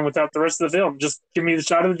could have done without the rest of the film. Just give me the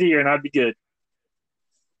shot of the deer and I'd be good.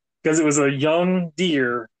 Because it was a young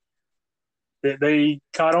deer that they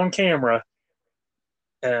caught on camera.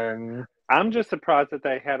 And I'm just surprised that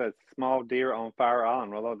they had a small deer on Fire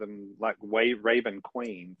Island rather than like Raven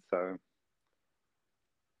Queen. So,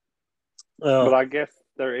 but well, I guess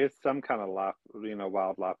there is some kind of life,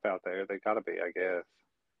 wildlife out there. They got to be, I guess.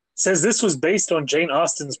 says this was based on Jane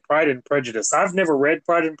Austen's Pride and Prejudice. I've never read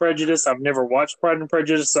Pride and Prejudice. I've never watched Pride and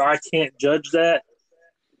Prejudice, so I can't judge that.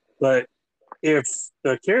 But if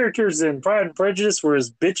the characters in Pride and Prejudice were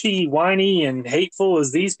as bitchy, whiny, and hateful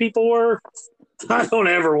as these people were, I don't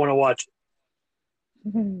ever want to watch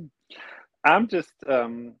it. I'm just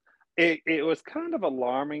it was kind of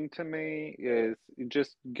alarming to me is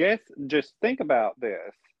just think about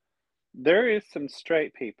this. There is some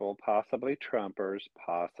straight people, possibly Trumpers,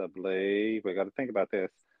 possibly we got to think about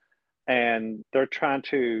this, and they're trying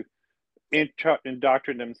to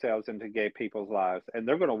indoctrinate themselves into gay people's lives, and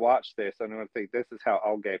they're going to watch this and they're going to think this is how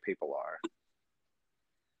all gay people are.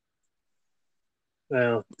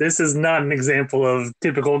 Well, this is not an example of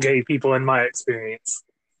typical gay people in my experience.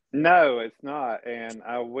 No, it's not. And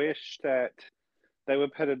I wish that they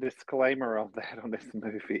would put a disclaimer on that on this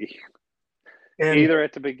movie, And either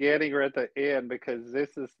at the beginning or at the end, because this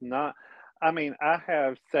is not. I mean, I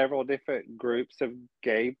have several different groups of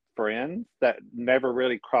gay friends that never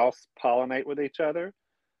really cross pollinate with each other,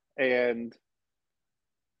 and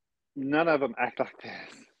none of them act like this.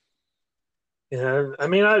 yeah, I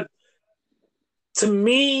mean, to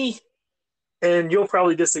me, and you'll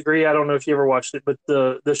probably disagree. I don't know if you ever watched it, but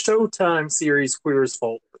the Showtime series Queer as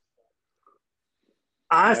Folk,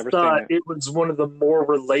 I Never seen thought it. it was one of the more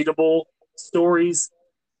relatable stories,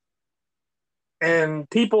 and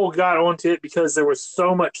people got onto it because there was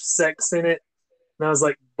so much sex in it. And I was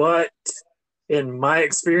like, but in my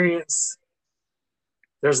experience,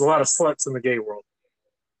 there's a lot of sluts in the gay world,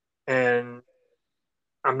 and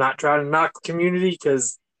I'm not trying to knock the community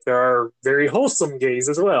because there are very wholesome gays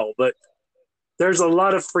as well, but there's a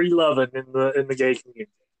lot of free loving in the gay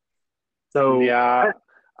community. So Yeah,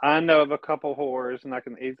 I know of a couple whores, and I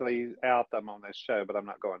can easily out them on this show, but I'm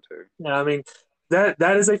not going to. yeah, I mean that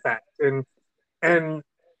is a fact, and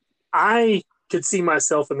I could see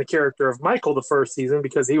myself in the character of Michael the first season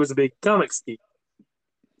because he was a big comics geek.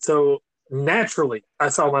 So naturally, I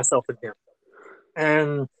saw myself in him,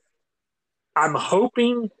 and I'm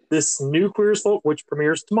hoping this new Queer as Folk, which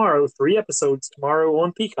premieres tomorrow, 3 episodes tomorrow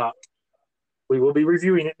on Peacock. We will be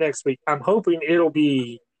reviewing it next week. I'm hoping it'll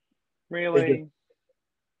be Really?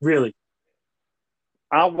 really.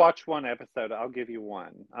 I'll watch one episode. I'll give you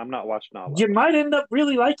one. I'm not watching all of You them. might end up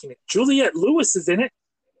really liking it. Juliette Lewis is in it,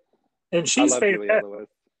 and I she's love Juliette fantastic. Lewis.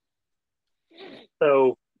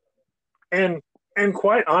 So, and and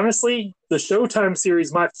quite honestly, the Showtime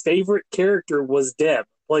series, my favorite character was Deb,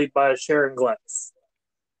 played by Sharon Gless,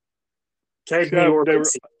 Cagney I've or never,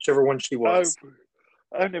 Lacey, whichever one she I've, was.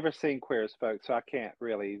 I've never seen Queer as Folk, so I can't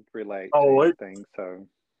really relate to Oh, anything. So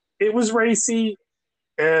it was racy,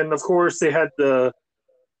 and of course they had the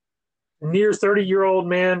near 30-year-old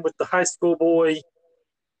man with the high school boy,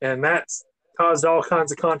 and that's caused all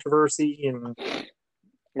kinds of controversy, and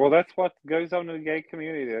well, that's what goes on in the gay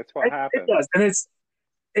community. That's what it happens. does, and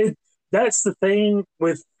it that's the thing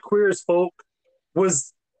with Queer as Folk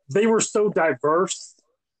was they were so diverse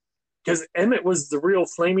because Emmett was the real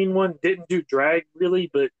flaming one, didn't do drag really,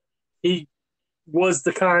 but he was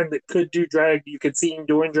the kind that could do drag. You could see him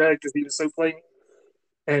doing drag because he was so flaming.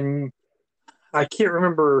 And I can't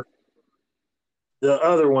remember the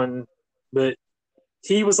other one, but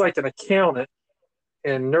he was like an accountant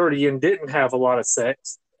and nerdy and didn't have a lot of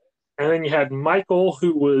sex. And then you had Michael,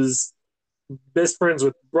 who was best friends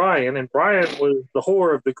with Brian, and Brian was the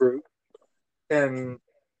whore of the group. And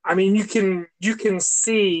I mean, you can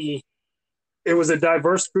see it was a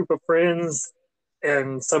diverse group of friends,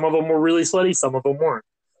 and some of them were really slutty, some of them weren't.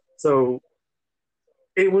 So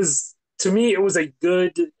it was to me, it was a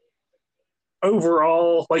good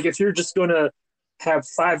overall. Like if you're just gonna have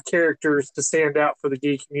 5 characters to stand out for the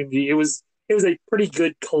gay community, it was a pretty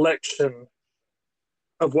good collection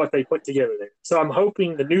of what they put together there. So I'm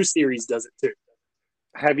hoping the new series does it too.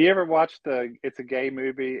 Have you ever watched the? It's a gay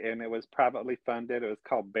movie, and it was privately funded. It was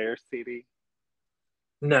called Bear City.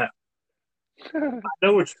 No, I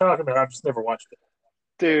know what you're talking about. I've just never watched it.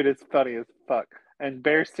 Dude, it's funny as fuck. And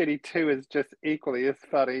Bear City 2 is just equally as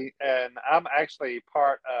funny. And I'm actually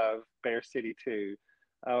part of Bear City 2.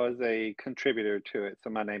 I was a contributor to it, so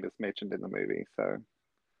my name is mentioned in the movie. So,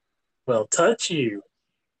 Well, touch you.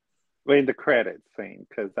 I mean, the credits scene,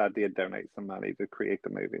 because I did donate some money to create the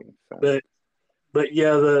movie. So, But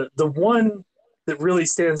yeah, the one that really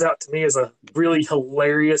stands out to me is a really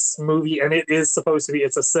hilarious movie, and it is supposed to be.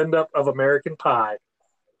 It's a send up of American Pie.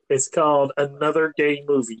 It's called Another Gay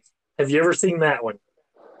Movie. Have you ever seen that one?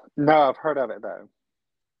 no, I've heard of it though.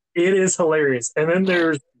 It is hilarious. And then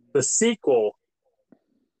there's the sequel,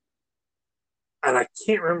 and I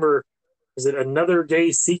can't remember. Is it Another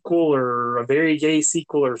Gay Sequel or a Very Gay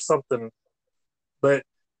Sequel or something? But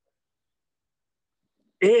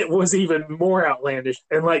it was even more outlandish.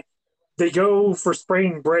 And like they go for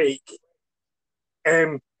spring break,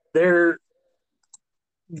 and they're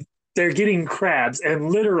they're getting crabs, and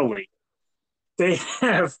literally they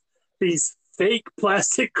have these fake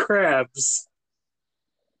plastic crabs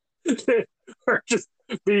that are just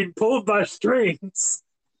being pulled by strings,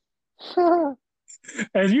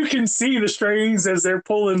 and you can see the strings as they're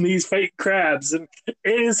pulling these fake crabs, and it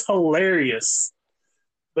is hilarious.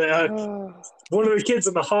 But one of the kids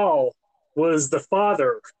in the hall was the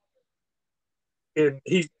father, and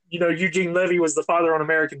Eugene Levy was the father on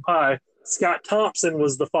American Pie. Scott Thompson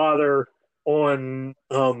was the father on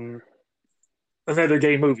Another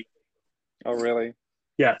Gay Movie. Oh, really?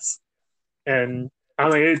 Yes, and I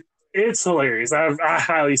mean, it's hilarious. I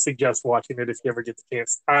highly suggest watching it if you ever get the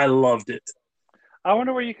chance. I loved it. I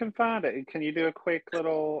wonder where you can find it. Can you do a quick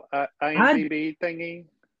little I IMDb thingy?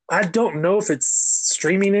 I don't know if it's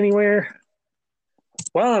streaming anywhere.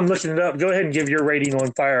 While I'm looking it up, go ahead and give your rating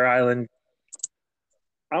on Fire Island.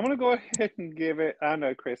 I'm gonna go ahead and give it. I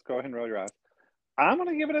know, Chris. Go ahead and roll your eyes. I'm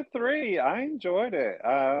gonna give it a 3. I enjoyed it.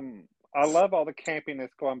 I love all the campiness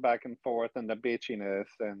going back and forth and the bitchiness,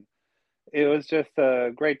 and it was just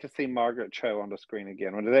great to see Margaret Cho on the screen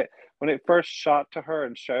again. When it first shot to her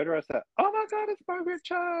and showed her, I said, "Oh my God, it's Margaret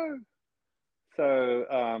Cho!"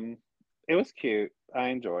 So it was cute. I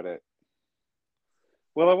enjoyed it.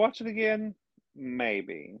 Will I watch it again?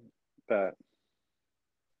 Maybe, but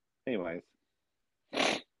anyways.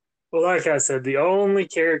 Well, like I said, the only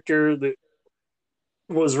character that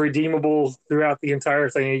was redeemable throughout the entire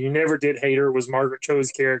thing, you never did hate her, was Margaret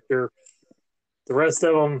Cho's character. The rest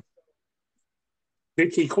of them,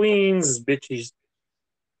 bitchy queens, just Bitchy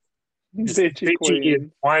bitchy and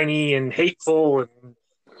queen. whiny and hateful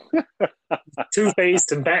and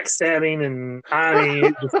two-faced and backstabbing, and I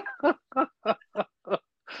mean,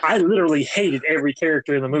 I literally hated every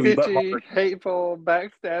character in the movie but Bitchy, Margaret. hateful,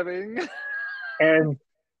 backstabbing. And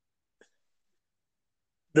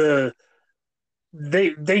the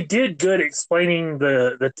they did good explaining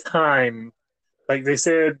the time. Like they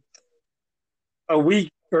said, a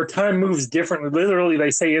week or time moves differently. Literally,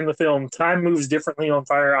 they say in the film, time moves differently on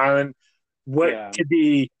Fire Island. What Yeah. could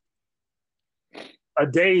be a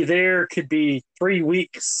day there could be 3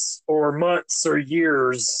 weeks or months or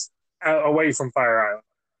years away from Fire Island.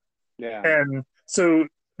 Yeah. And so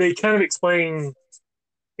they kind of explain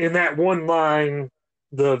in that one line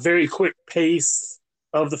the very quick pace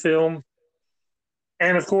of the film.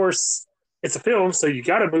 And of course, it's a film, so you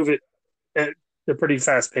got to move it at a pretty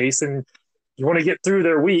fast pace, and you want to get through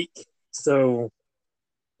their week. So,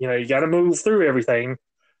 you got to move through everything.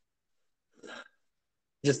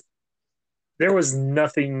 Just, there was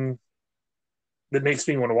nothing that makes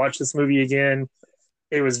me want to watch this movie again.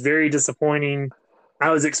 It was very disappointing. I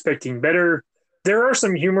was expecting better. There are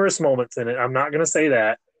some humorous moments in it. I'm not going to say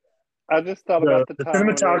that. I just thought The about the time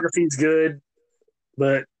when cinematography is good,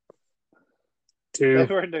 but they to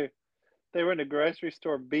were in the grocery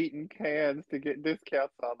store beating cans to get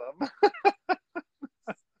discounts on them.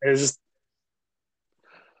 it's just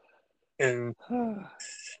and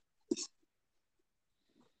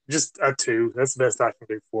just a 2. That's the best I can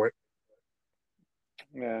do for it.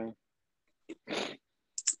 Yeah.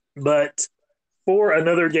 But for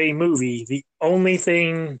another gay movie, the only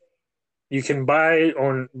thing you can buy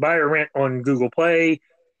or rent on Google Play,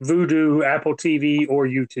 Vudu, Apple TV, or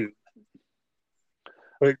YouTube.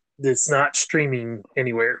 But it's not streaming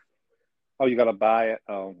anywhere. Oh, you gotta buy it.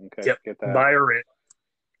 Oh, okay. Yep, Get that. buy or rent.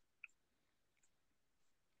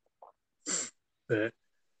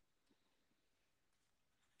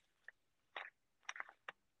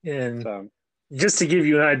 And So just to give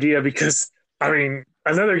you an idea, because I mean,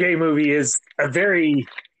 another gay movie is a very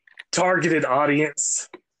targeted audience.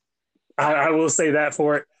 I will say that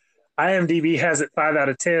for it. IMDb has it 5 out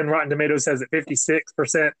of 10. Rotten Tomatoes has it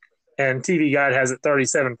 56%, and TV Guide has it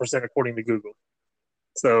 37% according to Google.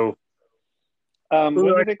 So, when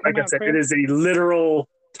did it come like I out, said, Chris? it is a literal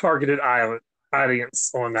targeted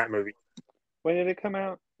audience on that movie. When did it come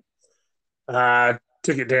out?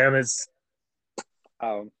 Took it down. It's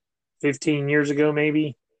 15 years ago,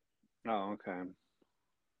 maybe. Oh, okay.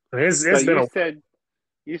 I mean, it's So been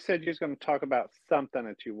you said you was going to talk about something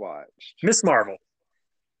that you watched. Miss Marvel.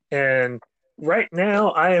 And right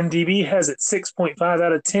now, IMDb has it 6.5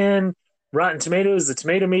 out of 10. Rotten Tomatoes, the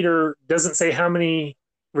tomato meter doesn't say how many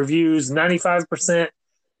reviews, 95%,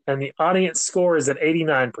 and the audience score is at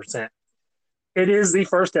 89%. It is the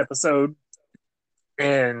first episode,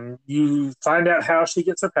 and you find out how she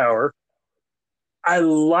gets her power. I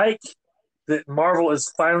like that Marvel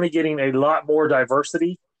is finally getting a lot more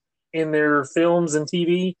diversity in their films and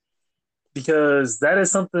TV, because that is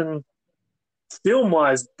something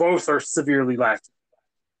film-wise both are severely lacking.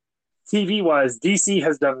 TV-wise, DC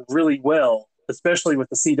has done really well, especially with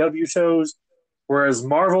the CW shows, whereas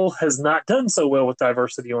Marvel has not done so well with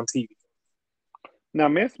diversity on TV. Now,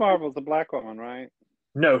 Miss Marvel's a black woman, right?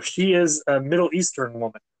 No, she is a Middle Eastern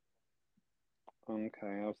woman.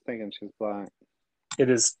 Okay, I was thinking she's black. It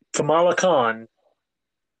is Kamala Khan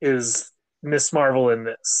is Miss Marvel in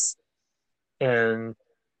this. And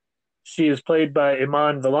she is played by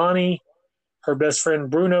Iman Vellani. Her best friend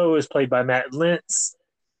Bruno is played by Matt Lintz.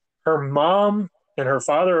 Her mom and her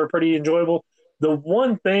father are pretty enjoyable. The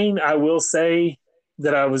one thing I will say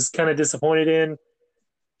that I was kind of disappointed in,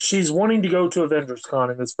 she's wanting to go to Avengers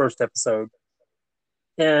Con in this first episode.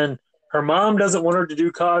 And her mom doesn't want her to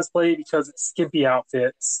do cosplay because it's skimpy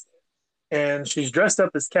outfits. And she's dressed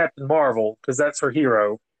up as Captain Marvel because that's her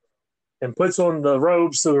hero, and puts on the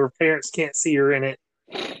robe so her parents can't see her in it.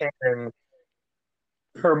 And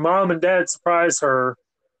her mom and dad surprise her.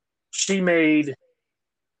 She made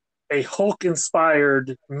a Hulk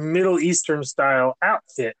inspired Middle Eastern style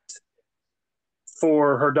outfit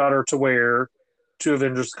for her daughter to wear to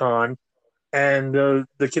Avengers Con. And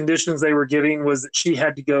the conditions they were giving was that she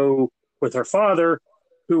had to go with her father,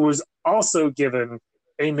 who was also given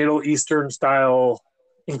a Middle Eastern style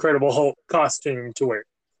Incredible Hulk costume to wear.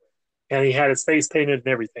 And he had his face painted and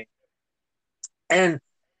everything. And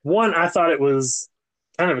one, I thought it was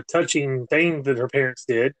kind of a touching thing that her parents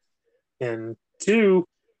did. And two,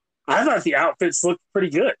 I thought the outfits looked pretty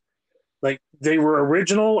good. Like they were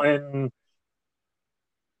original, and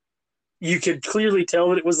you could clearly tell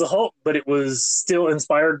that it was the Hulk, but it was still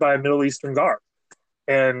inspired by a Middle Eastern garb.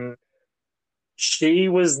 And she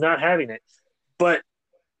was not having it. But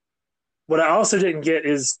what I also didn't get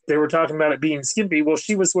is they were talking about it being skimpy. Well,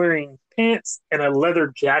 she was wearing pants and a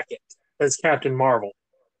leather jacket as Captain Marvel.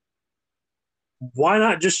 Why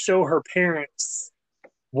not just show her parents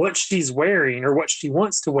what she's wearing or what she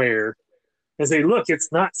wants to wear and say, look,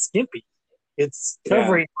 it's not skimpy. It's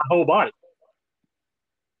covering my whole body.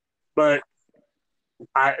 But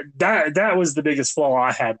that was the biggest flaw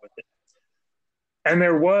I had with it. And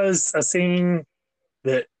there was a scene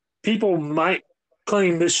that people might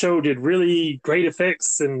claim this show did really great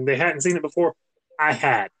effects and they hadn't seen it before. I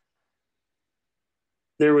had.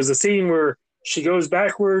 There was a scene where she goes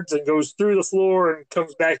backwards and goes through the floor and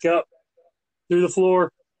comes back up through the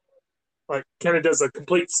floor, like kind of does a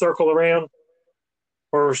complete circle around,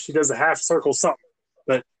 or she does a half circle something.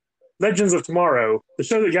 But Legends of Tomorrow, the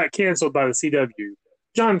show that got canceled by the CW,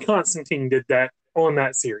 John Constantine did that on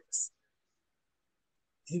that series.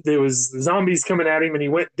 There was zombies coming at him, and he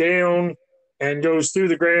went down and goes through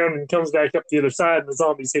the ground and comes back up the other side, and the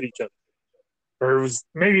zombies hit each other. Or it was,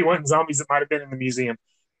 maybe it wasn't zombies, that might have been in the museum.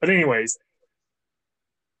 But anyways,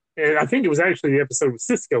 and I think it was actually the episode with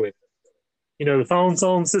Cisco in it. You know, the phone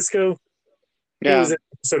song Cisco? Yeah. It was an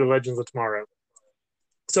episode of Legends of Tomorrow.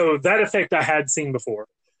 So that effect I had seen before.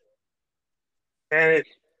 And it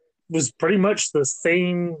was pretty much the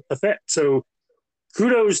same effect. So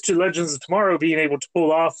kudos to Legends of Tomorrow being able to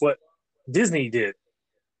pull off what Disney did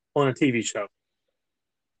on a TV show.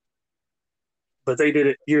 But they did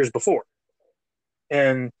it years before.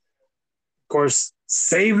 And of course,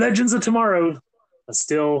 save Legends of Tomorrow. I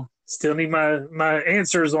still need my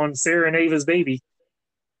answers on Sarah and Ava's baby.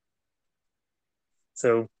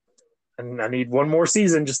 So I need one more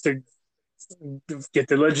season just to get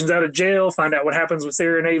the Legends out of jail, find out what happens with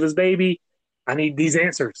Sarah and Ava's baby. I need these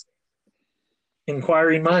answers.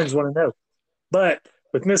 Inquiring minds want to know. But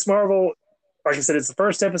with Miss Marvel, like I said, it's the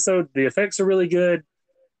first episode. The effects are really good.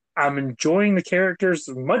 I'm enjoying the characters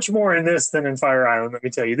much more in this than in Fire Island, let me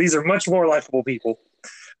tell you. These are much more likable people.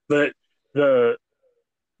 But you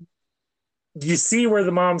see where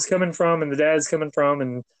the mom's coming from and the dad's coming from,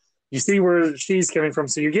 and you see where she's coming from.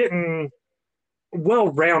 So you're getting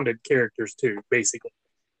well-rounded characters too, basically.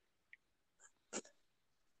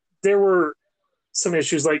 There were some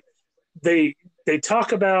issues, like they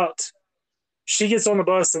talk about she gets on the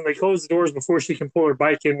bus and they close the doors before she can pull her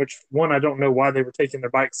bike in, which one, I don't know why they were taking their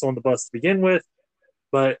bikes on the bus to begin with,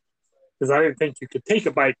 but because I didn't think you could take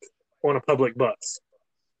a bike on a public bus.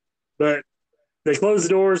 But they close the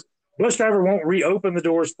doors. Bus driver won't reopen the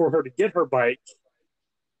doors for her to get her bike,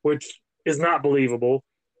 which is not believable.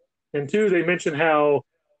 And two, they mention how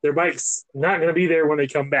their bike's not going to be there when they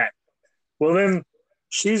come back. Well, then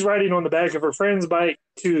she's riding on the back of her friend's bike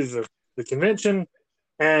to the convention,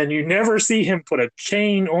 and you never see him put a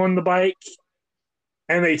chain on the bike,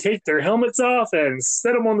 and they take their helmets off and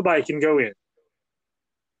set them on the bike and go in.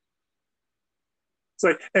 It's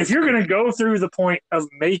like, if you're going to go through the point of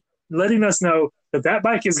letting us know that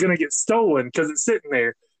bike is going to get stolen because it's sitting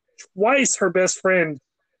there, twice her best friend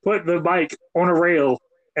put the bike on a rail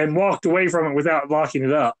and walked away from it without locking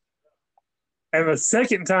it up. And the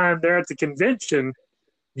second time they're at the convention,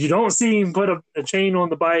 you don't see him put a chain on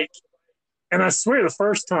the bike. And I swear the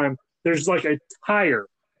first time, there's like a tire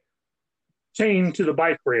chained to the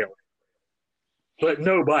bike rail, but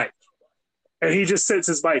no bike. And he just sets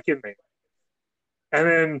his bike in there. And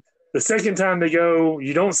then the second time they go,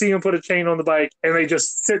 you don't see him put a chain on the bike, and they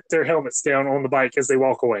just sit their helmets down on the bike as they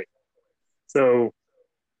walk away. So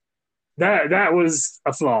that was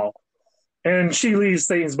a flaw. And she leaves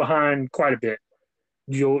things behind quite a bit.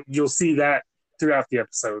 You'll see that throughout the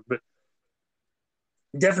episode. But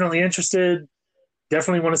definitely interested.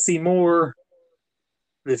 Definitely want to see more.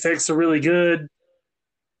 The effects are really good.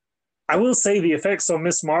 I will say the effects on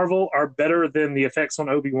Miss Marvel are better than the effects on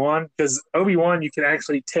Obi-Wan, because Obi-Wan you can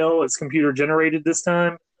actually tell it's computer generated this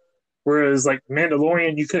time, whereas like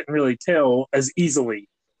Mandalorian you couldn't really tell as easily.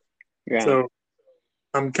 Yeah. So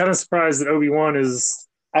I'm kind of surprised that Obi-Wan is.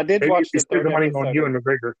 I did Maybe watch they the spent third the money on episode. Ewan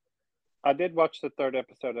McGregor. I did watch the third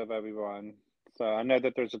episode of Obi-Wan, so I know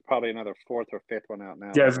that there's probably another fourth or fifth one out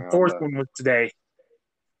now. Yeah, the fourth one was today.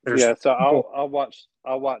 Yeah, so I'll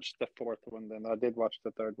watch the fourth one then. I did watch the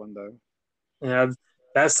third one though. Yeah,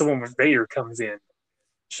 that's the one where Vader comes in.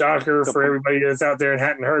 Shocker for everybody that's out there and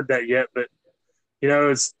hadn't heard that yet, but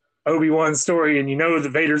it's Obi-Wan's story, and that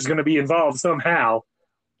Vader's going to be involved somehow.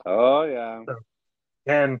 Oh yeah. So,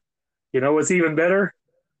 and what's even better?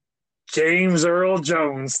 James Earl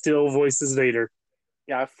Jones still voices Vader.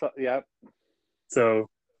 Yeah, yeah. So,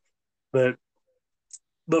 but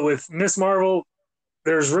with Miss Marvel,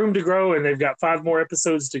 there's room to grow, and they've got 5 more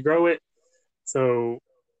episodes to grow it. So,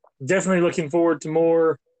 definitely looking forward to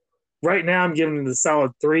more. Right now, I'm giving it a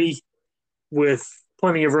solid 3 with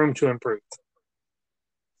plenty of room to improve.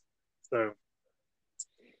 So,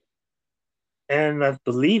 and I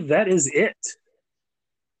believe that is it.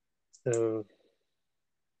 So,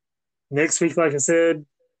 next week, like I said,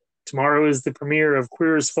 tomorrow is the premiere of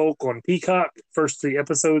Queer as Folk on Peacock. First 3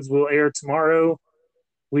 episodes will air tomorrow.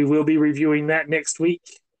 We will be reviewing that next week.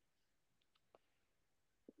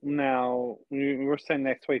 Now, you were saying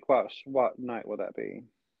next week. What night will that be?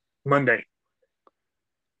 Monday.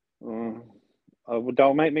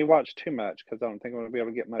 Don't make me watch too much, because I don't think I'm going to be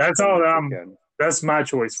able to get much. That's all. That's my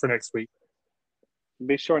choice for next week.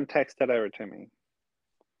 Be sure and text that over to me.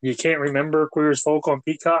 You can't remember Queer as Folk on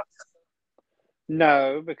Peacock?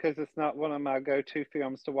 No, because it's not one of my go-to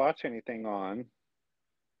films to watch anything on.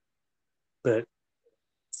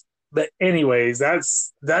 But anyways,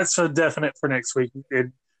 that's a definite for next week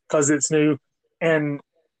because it's new, and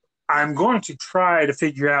I'm going to try to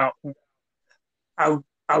figure out.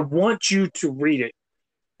 I want you to read it,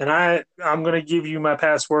 and I'm going to give you my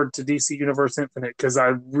password to DC Universe Infinite because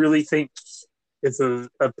I really think it's a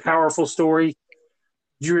powerful story.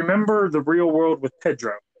 Do you remember The Real World with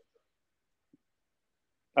Pedro?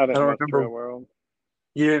 I don't watch The Real World.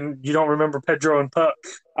 You don't remember Pedro and Puck?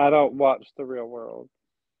 I don't watch The Real World.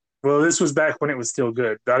 Well, this was back when it was still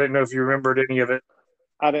good. I didn't know if you remembered any of it.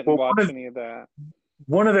 I didn't watch any of that.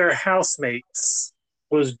 One of their housemates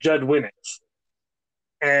was Judd Winnick.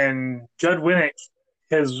 And Judd Winnick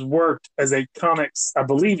has worked as a comics, I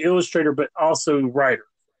believe, illustrator, but also writer.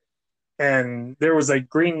 And there was a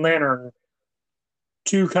Green Lantern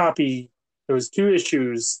 2-copy. There was 2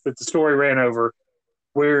 issues that the story ran over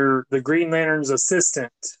where the Green Lantern's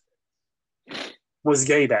assistant was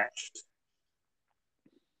gay bashed.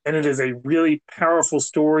 And it is a really powerful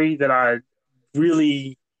story that I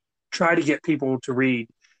really try to get people to read.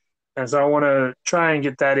 And so I want to try and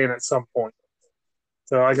get that in at some point.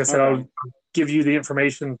 So like I said, I'll give you the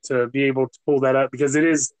information to be able to pull that up because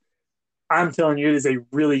I'm telling you, it is a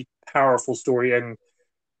really powerful story and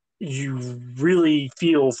you really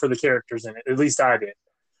feel for the characters in it. At least I did.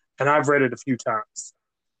 And I've read it a few times.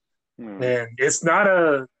 And it's not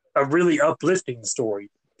a really uplifting story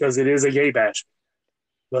because it is a gay bash.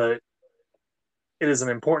 But it is an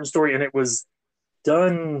important story, and it was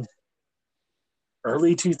done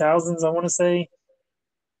early 2000s, I want to say.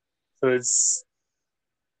 So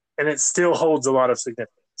it still holds a lot of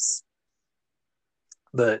significance.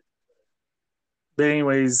 But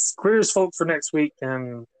anyways, Queer as Folk for next week,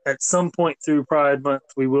 and at some point through Pride Month,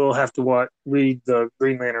 we will have to read the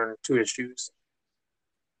Green Lantern 2 issues.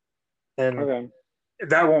 And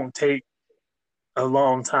that won't take a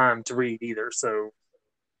long time to read either, so.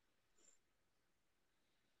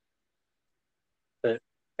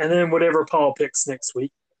 And then whatever Paul picks next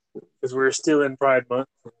week, because we're still in Pride Month.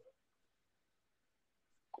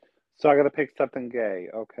 So I got to pick something gay.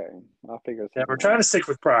 Okay, I'll figure it out. Yeah, we're trying to stick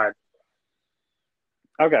with Pride.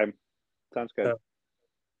 Okay, sounds good. So,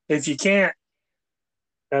 if you can't,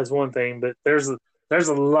 that's one thing. But there's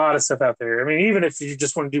a lot of stuff out there. I mean, even if you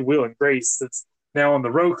just want to do Will and Grace, it's now on the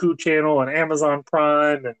Roku channel and Amazon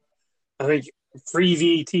Prime, and I think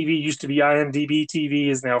Freevee TV used to be IMDb TV,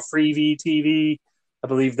 is now Freevee TV. I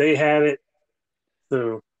believe they had it.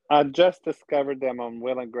 So I just discovered them on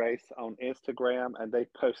Will and Grace on Instagram, and they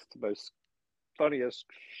post the most funniest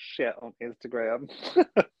shit on Instagram.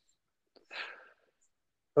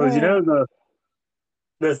 Well,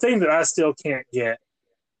 the thing that I still can't get,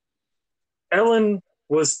 Ellen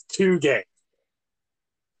was too gay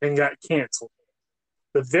and got canceled.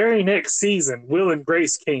 The very next season, Will and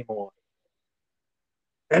Grace came on.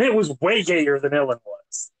 And it was way gayer than Ellen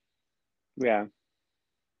was. Yeah.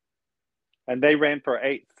 And they ran for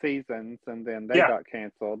 8 seasons, and then they got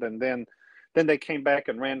canceled, and then they came back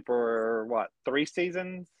and ran for what, 3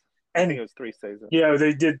 seasons? I think it was 3 seasons. Yeah,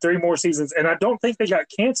 they did 3 more seasons, and I don't think they got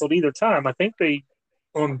canceled either time. I think they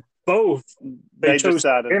on both they chose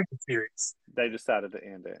to end the series. They decided to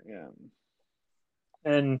end it, yeah.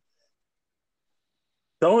 And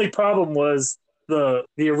the only problem was the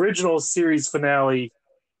original series finale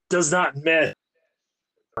does not mesh.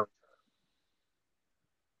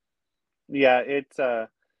 Yeah, it's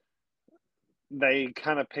they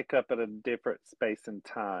kind of pick up at a different space and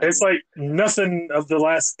time. It's like nothing of the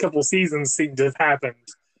last couple seasons seemed to have happened.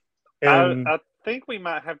 And I think we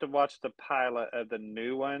might have to watch the pilot of the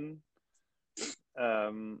new one,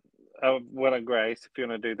 of Will and Grace, if you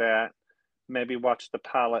want to do that. Maybe watch the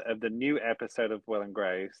pilot of the new episode of Will and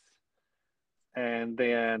Grace, and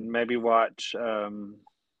then maybe watch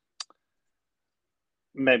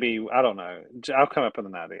maybe, I don't know. I'll come up with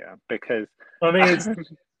an idea, because I mean,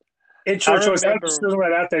 it's your choice. I'm just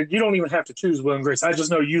right out there. You don't even have to choose Will and Grace. I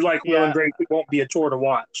just know you like Will and Grace. It won't be a chore to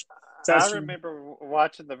watch. So I remember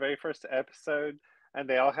watching the very first episode, and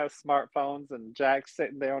they all have smartphones, and Jack's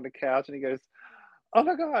sitting there on the couch, and he goes, "Oh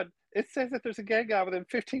my God, it says that there's a gay guy within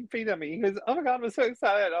 15 feet of me." He goes, "Oh my God, I'm so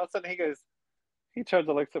excited." And all of a sudden he turns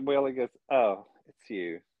and looks at Will, and goes, "Oh, it's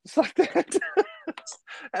you." It's like that.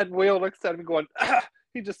 And Will looks at him going, "Ah."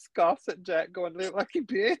 He just scoffs at Jack, going, "Look like you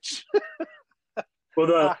bitch."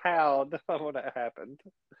 Well, I howled when it happened.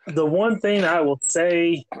 The one thing I will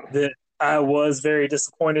say that I was very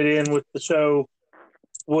disappointed in with the show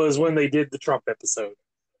was when they did the Trump episode.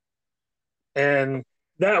 And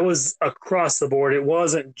that was across the board. It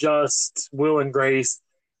wasn't just Will and Grace.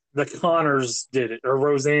 The Connors did it, or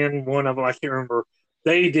Roseanne, one of them, I can't remember.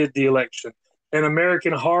 They did the election. And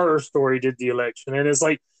American Horror Story did the election. And it's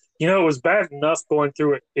like, it was bad enough going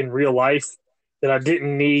through it in real life that I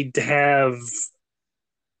didn't need to have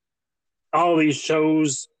all these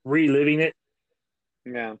shows reliving it.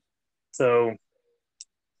 Yeah. So,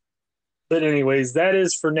 but anyways, that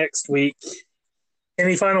is for next week.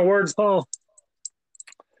 Any final words, Paul?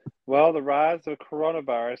 Well, the rise of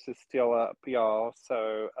coronavirus is still up, y'all.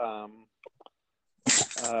 So,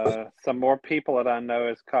 some more people that I know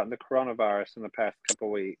has caught the coronavirus in the past couple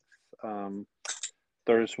of weeks.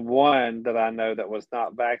 There's one that I know that was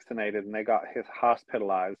not vaccinated, and they got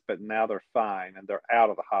hospitalized, but now they're fine, and they're out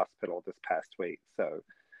of the hospital this past week. So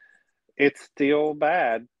it's still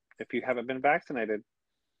bad if you haven't been vaccinated.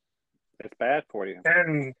 It's bad for you.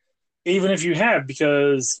 And even if you have,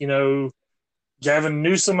 because, Gavin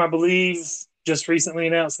Newsom, I believe, just recently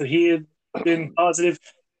announced that he had been positive.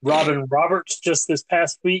 Robin Roberts just this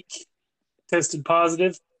past week tested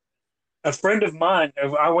positive. A friend of mine,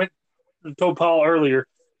 I told Paul earlier,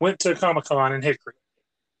 went to Comic-Con in Hickory.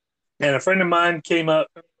 And a friend of mine came up.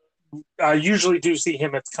 I usually do see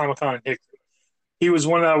him at Comic-Con in Hickory. He was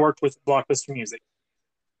one that I worked with at Blockbuster Music.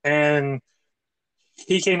 And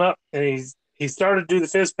he came up and he started to do the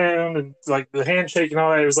fist pound and like the handshake and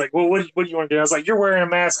all that. He was like, "Well, what do you want to do?" I was like, "You're wearing a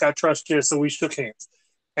mask. I trust you." So we shook hands.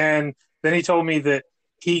 And then he told me that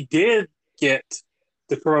he did get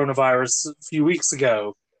the coronavirus a few weeks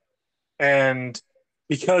ago. And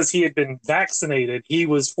because he had been vaccinated, he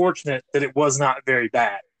was fortunate that it was not very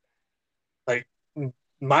bad. Like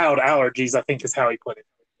mild allergies, I think is how he put it.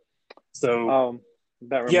 So,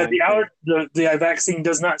 the vaccine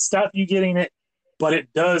does not stop you getting it, but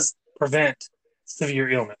it does prevent severe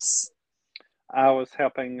illness. I was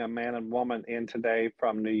helping a man and woman in today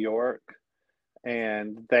from New York,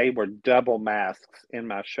 and they were double masks in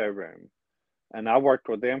my showroom. And I worked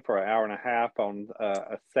with them for an hour and a half on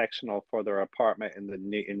a sectional for their apartment in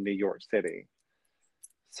New York City.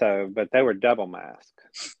 So, but they were double masked.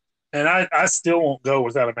 And I still won't go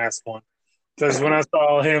without a mask on, because when I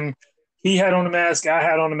saw him, he had on a mask, I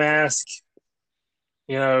had on a mask.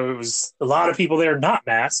 It was a lot of people there not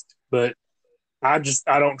masked, but I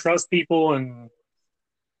don't trust people, and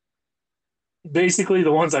basically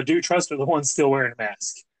the ones I do trust are the ones still wearing a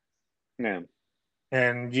mask. Yeah.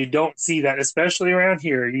 And you don't see that, especially around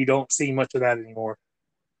here. You don't see much of that anymore.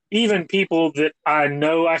 Even people that I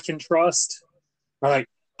know I can trust are like,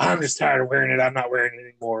 "I'm just tired of wearing it. I'm not wearing it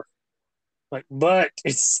anymore." Like, but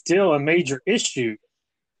it's still a major issue.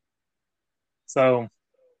 So,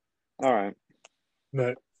 all right.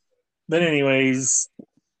 But anyways,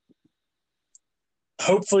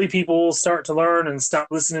 hopefully people will start to learn and stop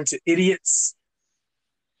listening to idiots.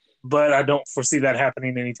 But I don't foresee that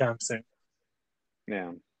happening anytime soon.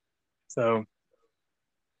 Yeah. So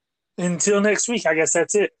until next week, I guess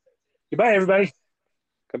that's it. Goodbye, everybody.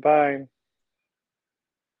 Goodbye.